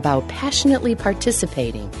outlook about passionately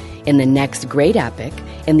participating in the next great epic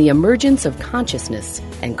in the emergence of consciousness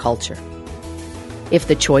and culture. If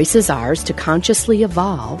the choice is ours to consciously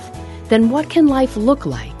evolve, then what can life look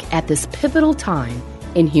like at this pivotal time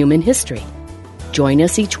in human history? Join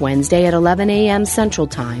us each Wednesday at 11 a.m. Central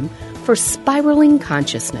Time for Spiraling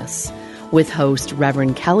Consciousness with host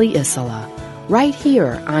Reverend Kelly Isola, right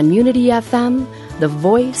here on Unity FM, the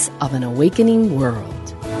voice of an awakening world.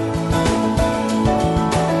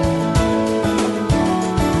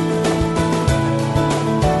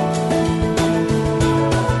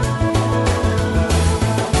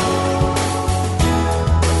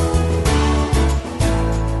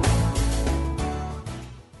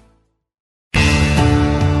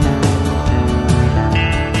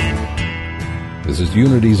 This is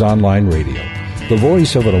Unity's online radio, the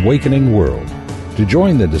voice of an awakening world. To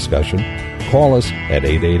join the discussion, call us at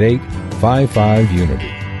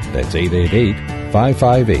 888-55-UNITY. That's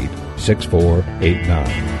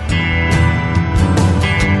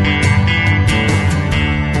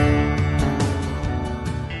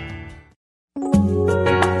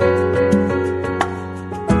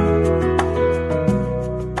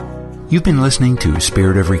You've been listening to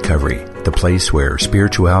Spirit of Recovery, the place where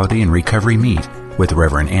spirituality and recovery meet, with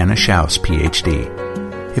Reverend Anna Schaus, Ph.D.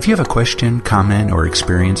 If you have a question, comment, or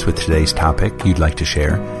experience with today's topic you'd like to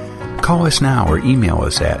share, call us now or email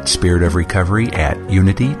us at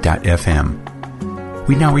spiritofrecovery@unity.fm.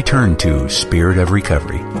 We now return to Spirit of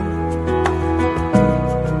Recovery.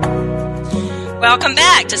 Welcome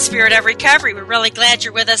back to Spirit of Recovery. We're really glad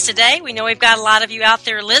you're with us today. We know we've got a lot of you out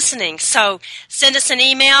there listening. So send us an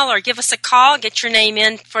email or give us a call. Get your name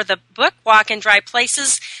in for the book, Walk in Dry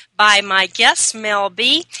Places, by my guest, Mel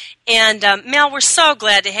B. And Mel, we're so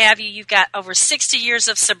glad to have you. You've got over 60 years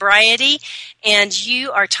of sobriety, and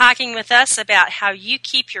you are talking with us about how you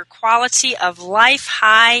keep your quality of life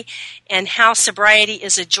high and how sobriety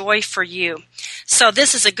is a joy for you. So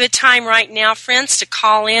this is a good time right now, friends, to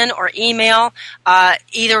call in or email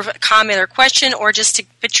either a comment or question, or just to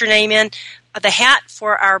put your name in the hat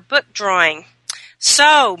for our book drawing.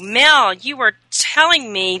 So, Mel, you were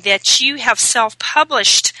telling me that you have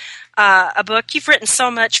self-published a book. You've written so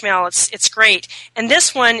much, Mel. It's great. And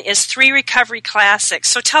this one is 3 Recovery Classics.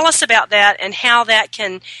 So tell us about that and how that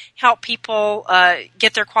can help people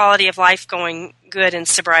get their quality of life going good in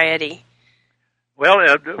sobriety. Well,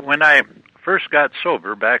 when I first got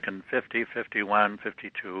sober back in 50, 51,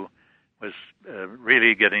 52, was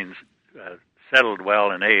really getting settled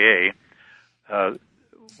well in AA,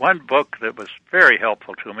 one book that was very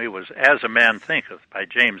helpful to me was As a Man Thinketh by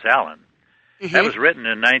James Allen. Mm-hmm. That was written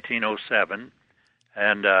in 1907,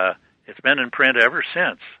 and it's been in print ever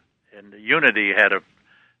since. And Unity had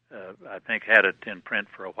I think had it in print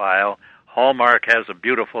for a while. Hallmark has a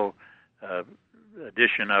beautiful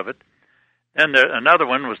edition of it. And another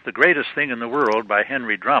one was The Greatest Thing in the World by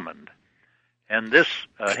Henry Drummond. And this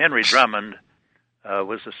Henry Drummond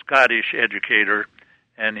was a Scottish educator,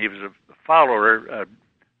 and he was a follower, a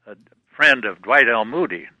friend of Dwight L.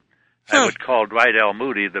 Moody. I would call Dwight L.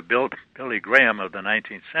 Moody the Billy Graham of the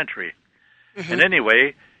 19th century. Mm-hmm. And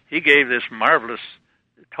anyway, he gave this marvelous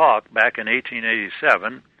talk back in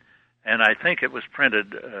 1887, and I think it was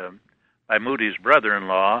printed by Moody's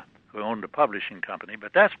brother-in-law, who owned a publishing company,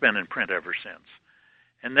 but that's been in print ever since.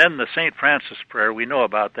 And then the St. Francis Prayer, we know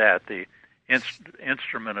about that, the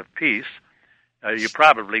Instrument of Peace. You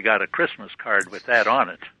probably got a Christmas card with that on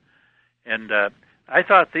it. And I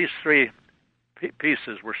thought these 3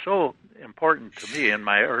 pieces were so important to me in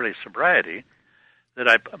my early sobriety that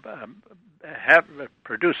I have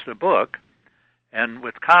produced a book, and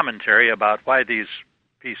with commentary about why these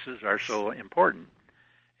pieces are so important.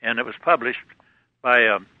 And it was published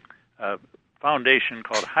by a foundation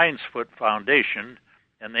called Heinz-Foot Foundation,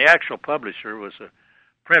 and the actual publisher was a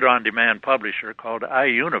print-on-demand publisher called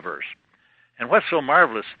iUniverse. And what's so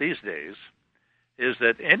marvelous these days is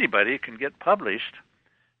that anybody can get published.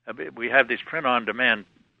 We have these print-on-demand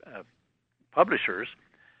publishers.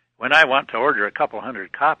 When I want to order a couple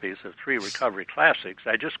hundred copies of 3 Recovery Classics,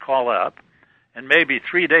 I just call up, and maybe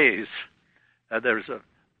 3 days there's a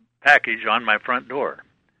package on my front door.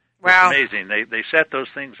 Wow. It's amazing. They set those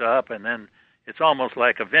things up, and then it's almost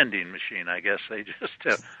like a vending machine, I guess. They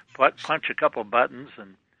just punch a couple buttons,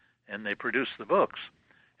 and they produce the books.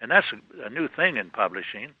 And that's a new thing in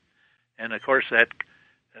publishing. And, of course, that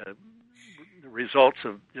the results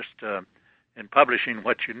of just in publishing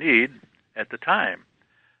what you need at the time.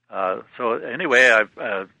 So anyway,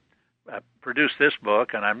 I've produced this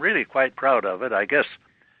book, and I'm really quite proud of it. I guess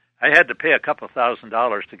I had to pay a couple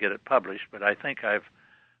 $1,000s to get it published, but I think I've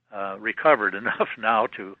recovered enough now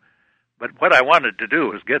to. But what I wanted to do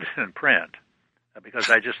was get it in print, because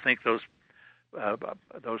I just think those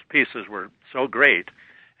pieces were so great.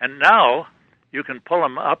 And now you can pull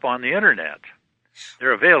them up on the Internet.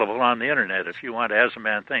 They're available on the Internet if you want. As a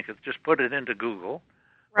Man Thinketh, just put it into Google.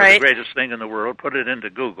 Right. The greatest thing in the world, put it into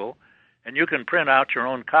Google, and you can print out your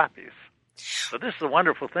own copies. So this is a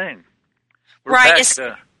wonderful thing. We're right.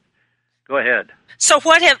 Back, go ahead. So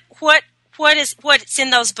what's in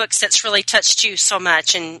those books that's really touched you so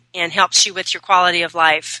much and helps you with your quality of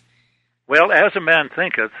life? Well, As a Man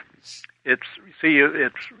Thinketh, it's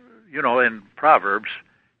in Proverbs,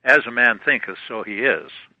 as a man thinketh, so he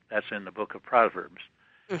is. That's in the book of Proverbs.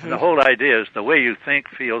 Mm-hmm. And the whole idea is the way you think,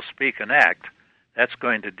 feel, speak, and act, that's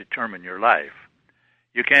going to determine your life.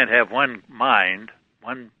 You can't have one mind,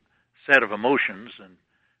 one set of emotions and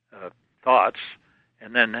thoughts,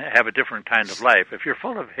 and then have a different kind of life. If you're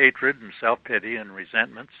full of hatred and self-pity and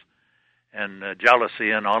resentments and jealousy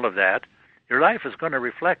and all of that, your life is going to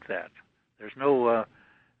reflect that. There's no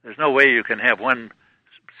way you can have one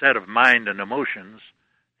set of mind and emotions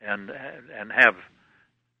and have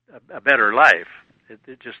a better life.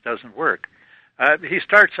 It just doesn't work. He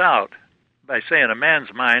starts out by saying a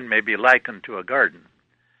man's mind may be likened to a garden.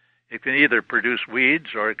 It can either produce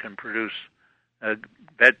weeds or it can produce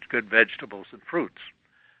good vegetables and fruits.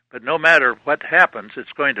 But no matter what happens,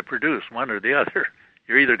 it's going to produce one or the other.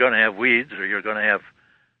 You're either going to have weeds or you're going to have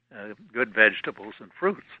good vegetables and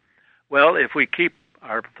fruits. Well, if we keep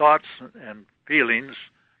our thoughts and feelings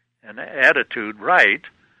and attitude right,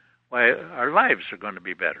 why, our lives are going to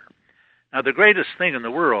be better. Now, the greatest thing in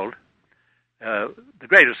the world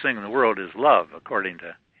is love, according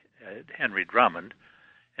to Henry Drummond,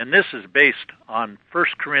 and this is based on 1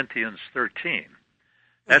 Corinthians 13.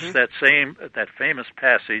 That's that famous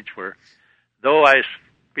passage where, though I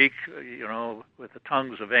speak, with the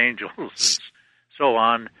tongues of angels and so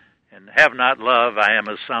on, and have not love, I am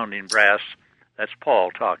a sounding brass. That's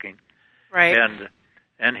Paul talking. Right.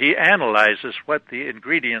 And he analyzes what the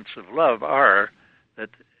ingredients of love are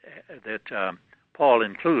that Paul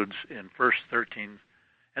includes in verse 13.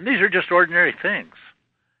 And these are just ordinary things,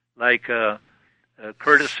 like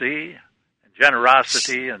courtesy,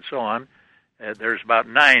 generosity, and so on. There's about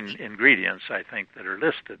 9 ingredients, I think, that are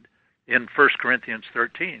listed in 1 Corinthians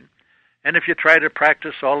 13. And if you try to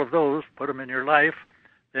practice all of those, put them in your life,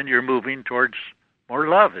 then you're moving towards more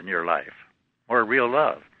love in your life, more real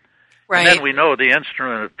love. Right. And then we know the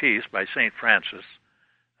Instrument of Peace by St. Francis.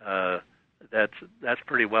 That's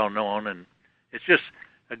pretty well known, and it's just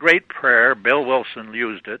a great prayer. Bill Wilson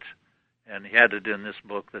used it, and he had it in this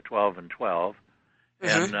book, The 12 and 12.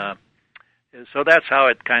 Mm-hmm. And so that's how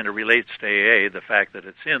it kind of relates to AA, the fact that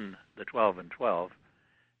it's in the 12 and 12.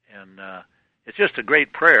 And it's just a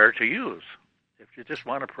great prayer to use. If you just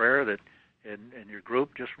want a prayer that in your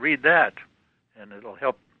group, just read that, and it'll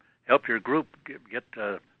help your group get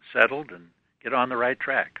settled and get on the right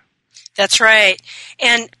track. That's right.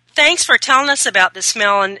 And thanks for telling us about this,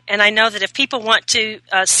 Mel. And I know that if people want to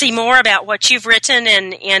see more about what you've written,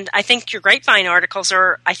 and I think your Grapevine articles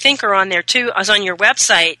are on there too, as on your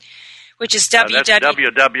website, which is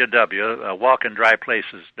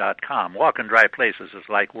www.walkindryplaces.com. Walk in Dry Places is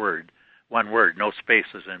like one word, no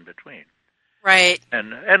spaces in between. Right.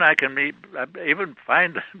 And I can even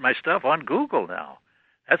find my stuff on Google now.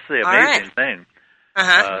 That's the amazing thing.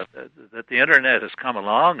 Uh-huh. That the Internet has come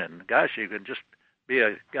along, and gosh, you can just be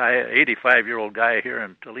a guy, 85-year-old guy here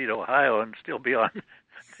in Toledo, Ohio, and still be on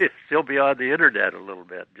the Internet a little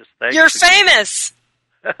bit. Just thanks. You're famous.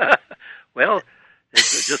 Well,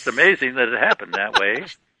 it's just amazing that it happened that way.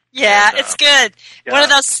 Yeah, it's good. Yeah. One of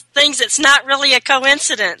those things that's not really a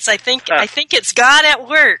coincidence. I think it's God at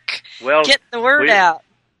work, getting the word out.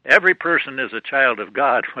 every person is a child of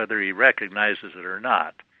God, whether he recognizes it or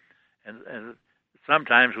not. And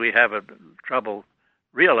sometimes we have trouble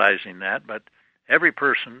realizing that, but every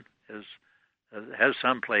person has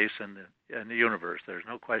some place in the universe. There's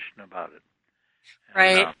no question about it.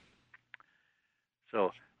 Right.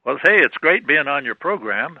 Well, hey, it's great being on your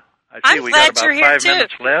program. I see I'm we glad got you're about here 5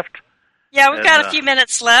 minutes left. Yeah, we've got a few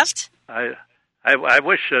minutes left. I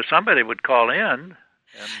wish somebody would call in and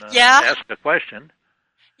ask a question.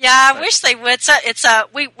 Yeah, I wish they would. So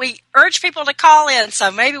we urge people to call in, so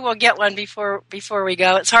maybe we'll get one before we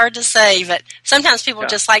go. It's hard to say, but sometimes people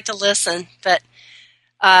just like to listen. But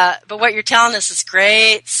what you're telling us is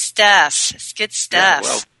great stuff. It's good stuff.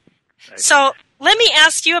 Yeah, well, so let me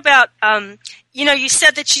ask you about. You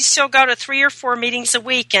said that you still go to 3 or 4 meetings a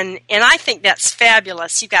week, and I think that's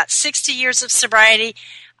fabulous. You've got 60 years of sobriety.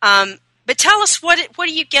 But tell us, what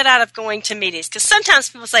do you get out of going to meetings? Because sometimes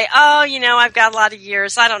people say, I've got a lot of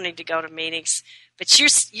years, I don't need to go to meetings. But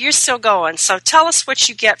you're still going. So tell us what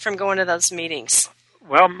you get from going to those meetings.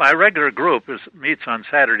 Well, my regular group meets on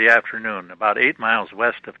Saturday afternoon, about 8 miles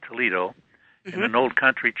west of Toledo, in an old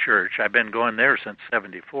country church. I've been going there since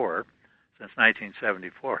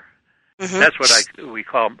 1974. That's what we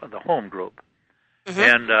call the home group.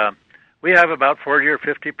 And we have about 40 or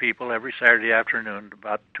 50 people every Saturday afternoon.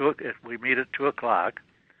 We meet at 2 o'clock.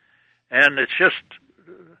 And it's just,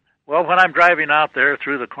 when I'm driving out there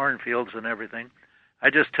through the cornfields and everything,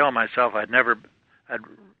 I just tell myself I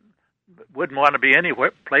wouldn't want to be any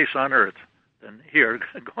place on earth than here,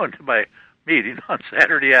 going to my meeting on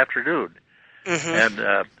Saturday afternoon. And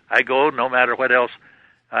I go no matter what else.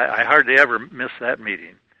 I hardly ever miss that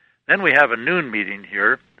meeting. Then we have a noon meeting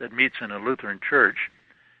here that meets in a Lutheran church,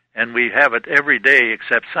 and we have it every day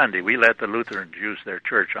except Sunday. We let the Lutherans use their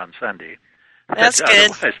church on Sunday. That's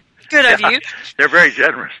good. Good of you. They're very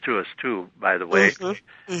generous to us, too, by the way.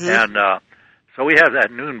 And so we have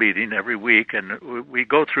that noon meeting every week, and we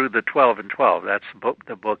go through the 12 and 12. That's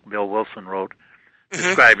the book Bill Wilson wrote,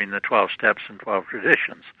 describing the 12 steps and 12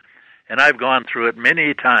 traditions. And I've gone through it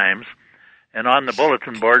many times. And on the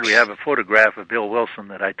bulletin board, we have a photograph of Bill Wilson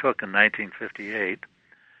that I took in 1958.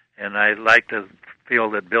 And I like to feel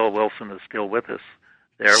that Bill Wilson is still with us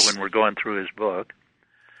there when we're going through his book.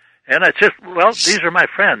 And it's just, these are my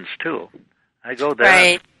friends, too. I go there.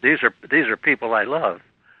 Right. These are people I love,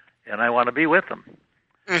 and I want to be with them.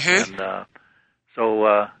 And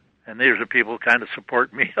and these are people who kind of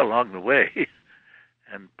support me along the way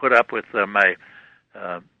and put up with some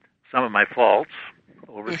of my faults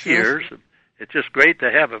over the years. It's just great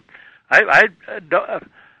to have I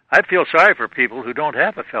feel sorry for people who don't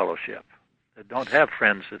have a fellowship, that don't have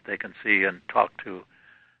friends that they can see and talk to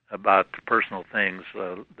about personal things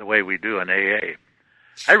the way we do in AA.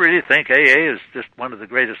 I really think AA is just one of the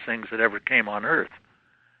greatest things that ever came on earth.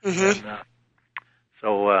 And,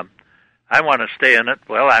 I want to stay in it.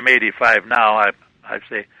 Well, I'm 85 now. I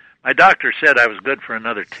say my doctor said I was good for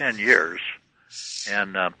another 10 years,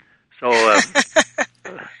 and I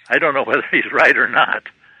don't know whether he's right or not.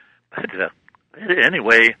 But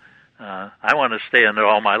anyway, I want to stay in it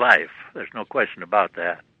all my life. There's no question about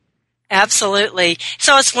that. Absolutely.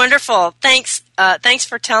 So it's wonderful. Thanks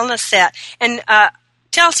for telling us that. And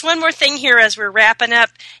tell us one more thing here as we're wrapping up.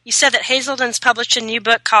 You said that Hazelden's published a new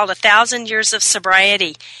book called 1,000 Years of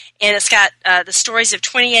Sobriety, and it's got the stories of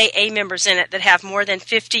 20 AA members in it that have more than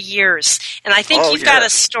 50 years. And I think you've got a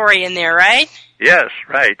story in there, right? Yes,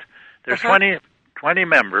 right. There's 20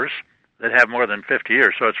 members that have more than 50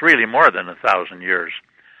 years, so it's really more than 1,000 years.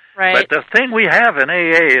 Right. But the thing we have in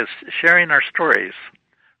AA is sharing our stories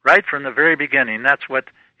right from the very beginning. That's what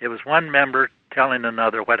it was, one member telling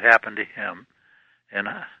another what happened to him and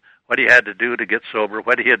what he had to do to get sober,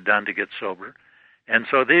 what he had done to get sober. And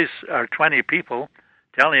so these are 20 people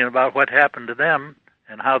telling about what happened to them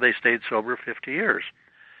and how they stayed sober 50 years.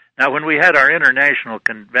 Now, when we had our international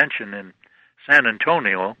convention in San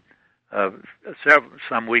Antonio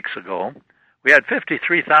some weeks ago, we had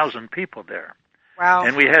 53,000 people there. Wow.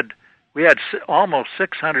 And we had almost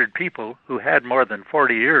 600 people who had more than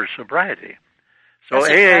 40 years sobriety. So That's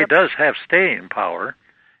AA incredible. does have staying power,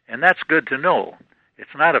 and that's good to know.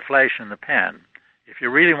 It's not a flash in the pan. If you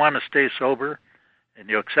really want to stay sober and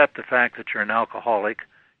you accept the fact that you're an alcoholic,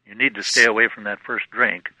 you need to stay away from that first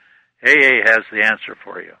drink, AA has the answer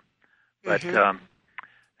for you. But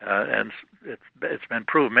and it's been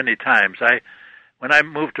proved many times. When I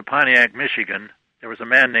moved to Pontiac, Michigan, there was a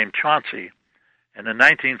man named Chauncey, and in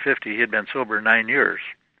 1950 he had been sober 9 years,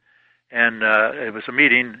 and it was a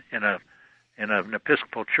meeting in an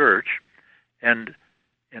Episcopal church, and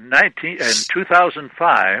in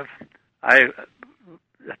 2005 I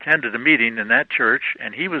attended a meeting in that church,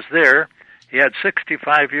 and he was there. He had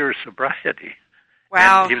 65 years sobriety.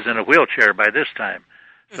 Wow. And he was in a wheelchair by this time.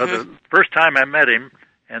 So the first time I met him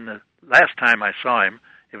and the last time I saw him,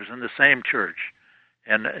 it was in the same church.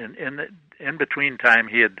 And in between time,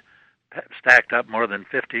 he had stacked up more than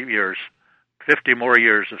 50 more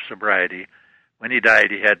years of sobriety. When he died,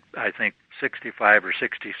 he had, I think, 65 or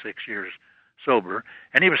 66 years sober.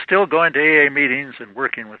 And he was still going to AA meetings and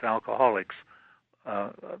working with alcoholics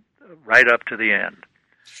right up to the end.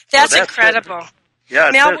 That's incredible. Yeah,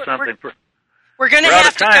 it Mel, says something. We're going to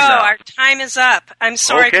have to go. Now. Our time is up. I'm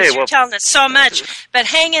sorry because you're telling us so much. But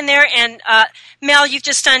hang in there. And, Mel, you've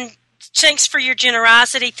just done, thanks for your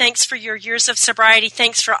generosity. Thanks for your years of sobriety.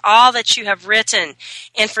 Thanks for all that you have written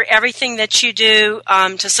and for everything that you do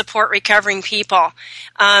to support recovering people.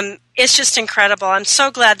 It's just incredible. I'm so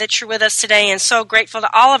glad that you're with us today and so grateful to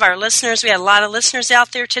all of our listeners. We had a lot of listeners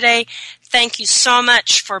out there today. Thank you so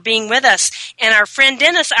much for being with us. And our friend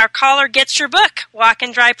Dennis, our caller, gets your book, Walk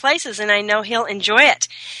in Dry Places, and I know he'll enjoy it.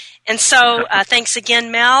 And so thanks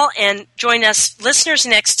again, Mel, and join us listeners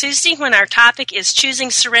next Tuesday when our topic is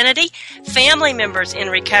Choosing Serenity, Family Members in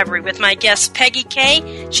Recovery, with my guest Peggy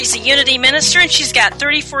Kay. She's a Unity minister, and she's got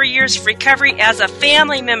 34 years of recovery as a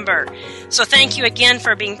family member. So thank you again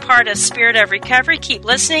for being part of Spirit of Recovery. Keep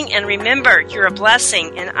listening, and remember, you're a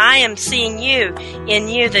blessing, and I am seeing you, in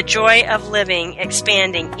you, the joy of living,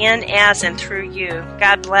 expanding in, as, and through you.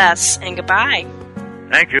 God bless, and goodbye.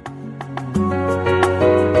 Thank you.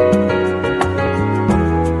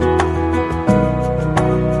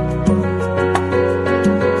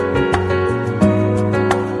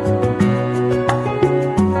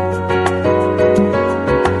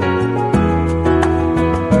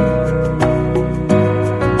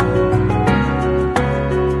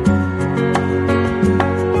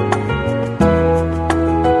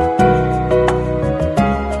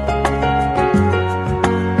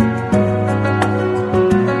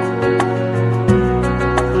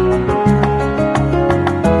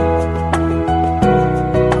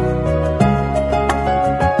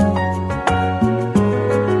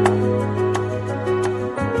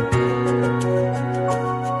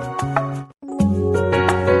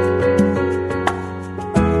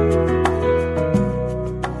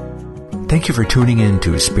 Thank you for tuning in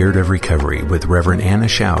to Spirit of Recovery with Reverend Anna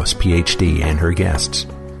Schaus, Ph.D., and her guests.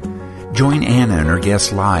 Join Anna and her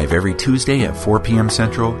guests live every Tuesday at 4 p.m.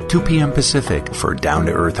 Central, 2 p.m. Pacific for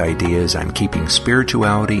down-to-earth ideas on keeping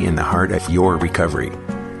spirituality in the heart of your recovery.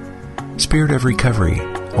 Spirit of Recovery,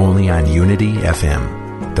 only on Unity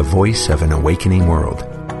FM, the voice of an awakening world.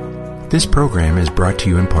 This program is brought to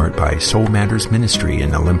you in part by Soul Matters Ministry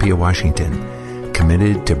in Olympia, Washington,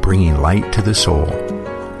 committed to bringing light to the soul.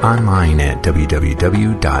 Online at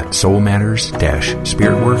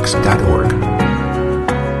www.soulmatters-spiritworks.org.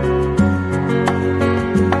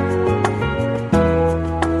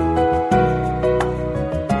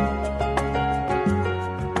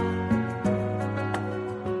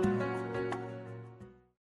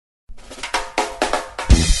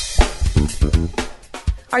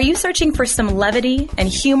 Are you searching for some levity and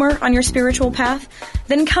humor on your spiritual path?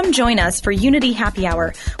 Then come join us for Unity Happy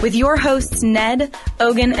Hour with your hosts Ned,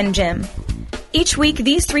 Ogun, and Jim. Each week,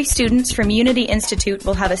 these three students from Unity Institute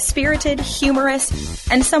will have a spirited, humorous,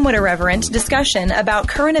 and somewhat irreverent discussion about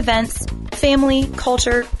current events, family,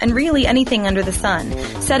 culture, and really anything under the sun,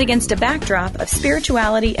 set against a backdrop of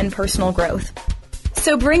spirituality and personal growth.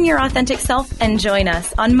 So bring your authentic self and join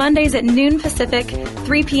us on Mondays at noon Pacific,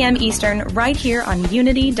 3 p.m. Eastern, right here on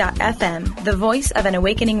Unity.fm, the voice of an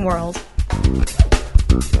awakening world.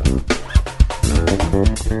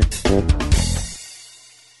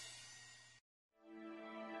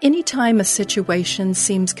 Anytime a situation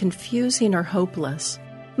seems confusing or hopeless,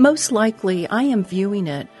 most likely I am viewing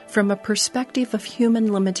it from a perspective of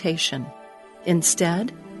human limitation.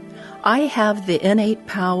 Instead, I have the innate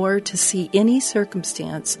power to see any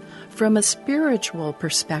circumstance from a spiritual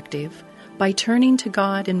perspective by turning to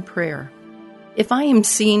God in prayer. If I am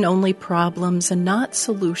seeing only problems and not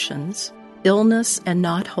solutions, illness and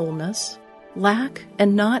not wholeness, lack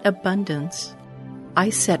and not abundance, I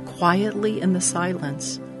sit quietly in the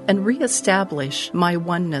silence and reestablish my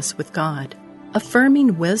oneness with God,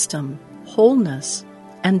 affirming wisdom, wholeness,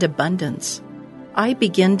 and abundance. I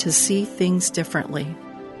begin to see things differently.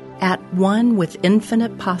 At one with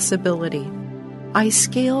infinite possibility, I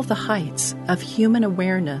scale the heights of human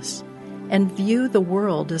awareness and view the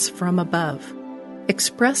world as from above,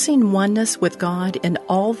 expressing oneness with God in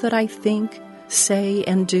all that I think, say,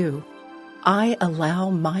 and do. I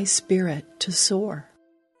allow my spirit to soar.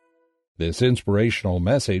 This inspirational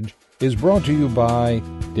message is brought to you by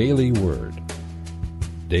Daily Word.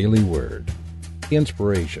 Daily Word.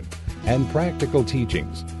 Inspiration and practical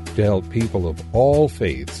teachings to help people of all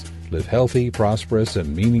faiths live healthy, prosperous,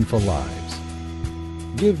 and meaningful lives.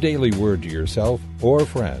 Give Daily Word to yourself or a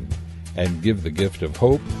friend and give the gift of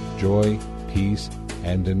hope, joy, peace,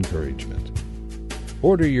 and encouragement.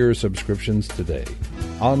 Order your subscriptions today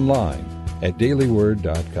online at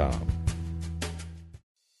dailyword.com.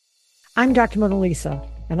 I'm Dr. Mona Lisa,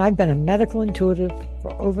 and I've been a medical intuitive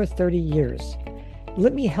for over 30 years.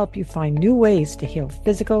 Let me help you find new ways to heal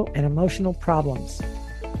physical and emotional problems.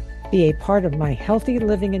 Be a part of my Healthy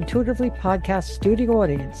Living Intuitively podcast studio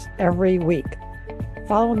audience every week.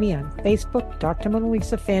 Follow me on Facebook, Dr. Mona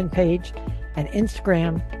Lisa fan page, and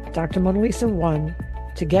Instagram, Dr. Mona Lisa 1,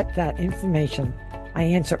 to get that information. I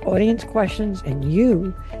answer audience questions, and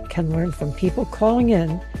you can learn from people calling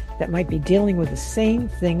in that might be dealing with the same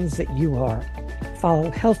things that you are.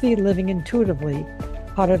 Follow Healthy Living Intuitively,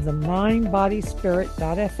 part of the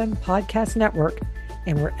MindBodySpirit.fm podcast network,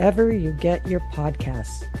 and wherever you get your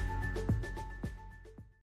podcasts.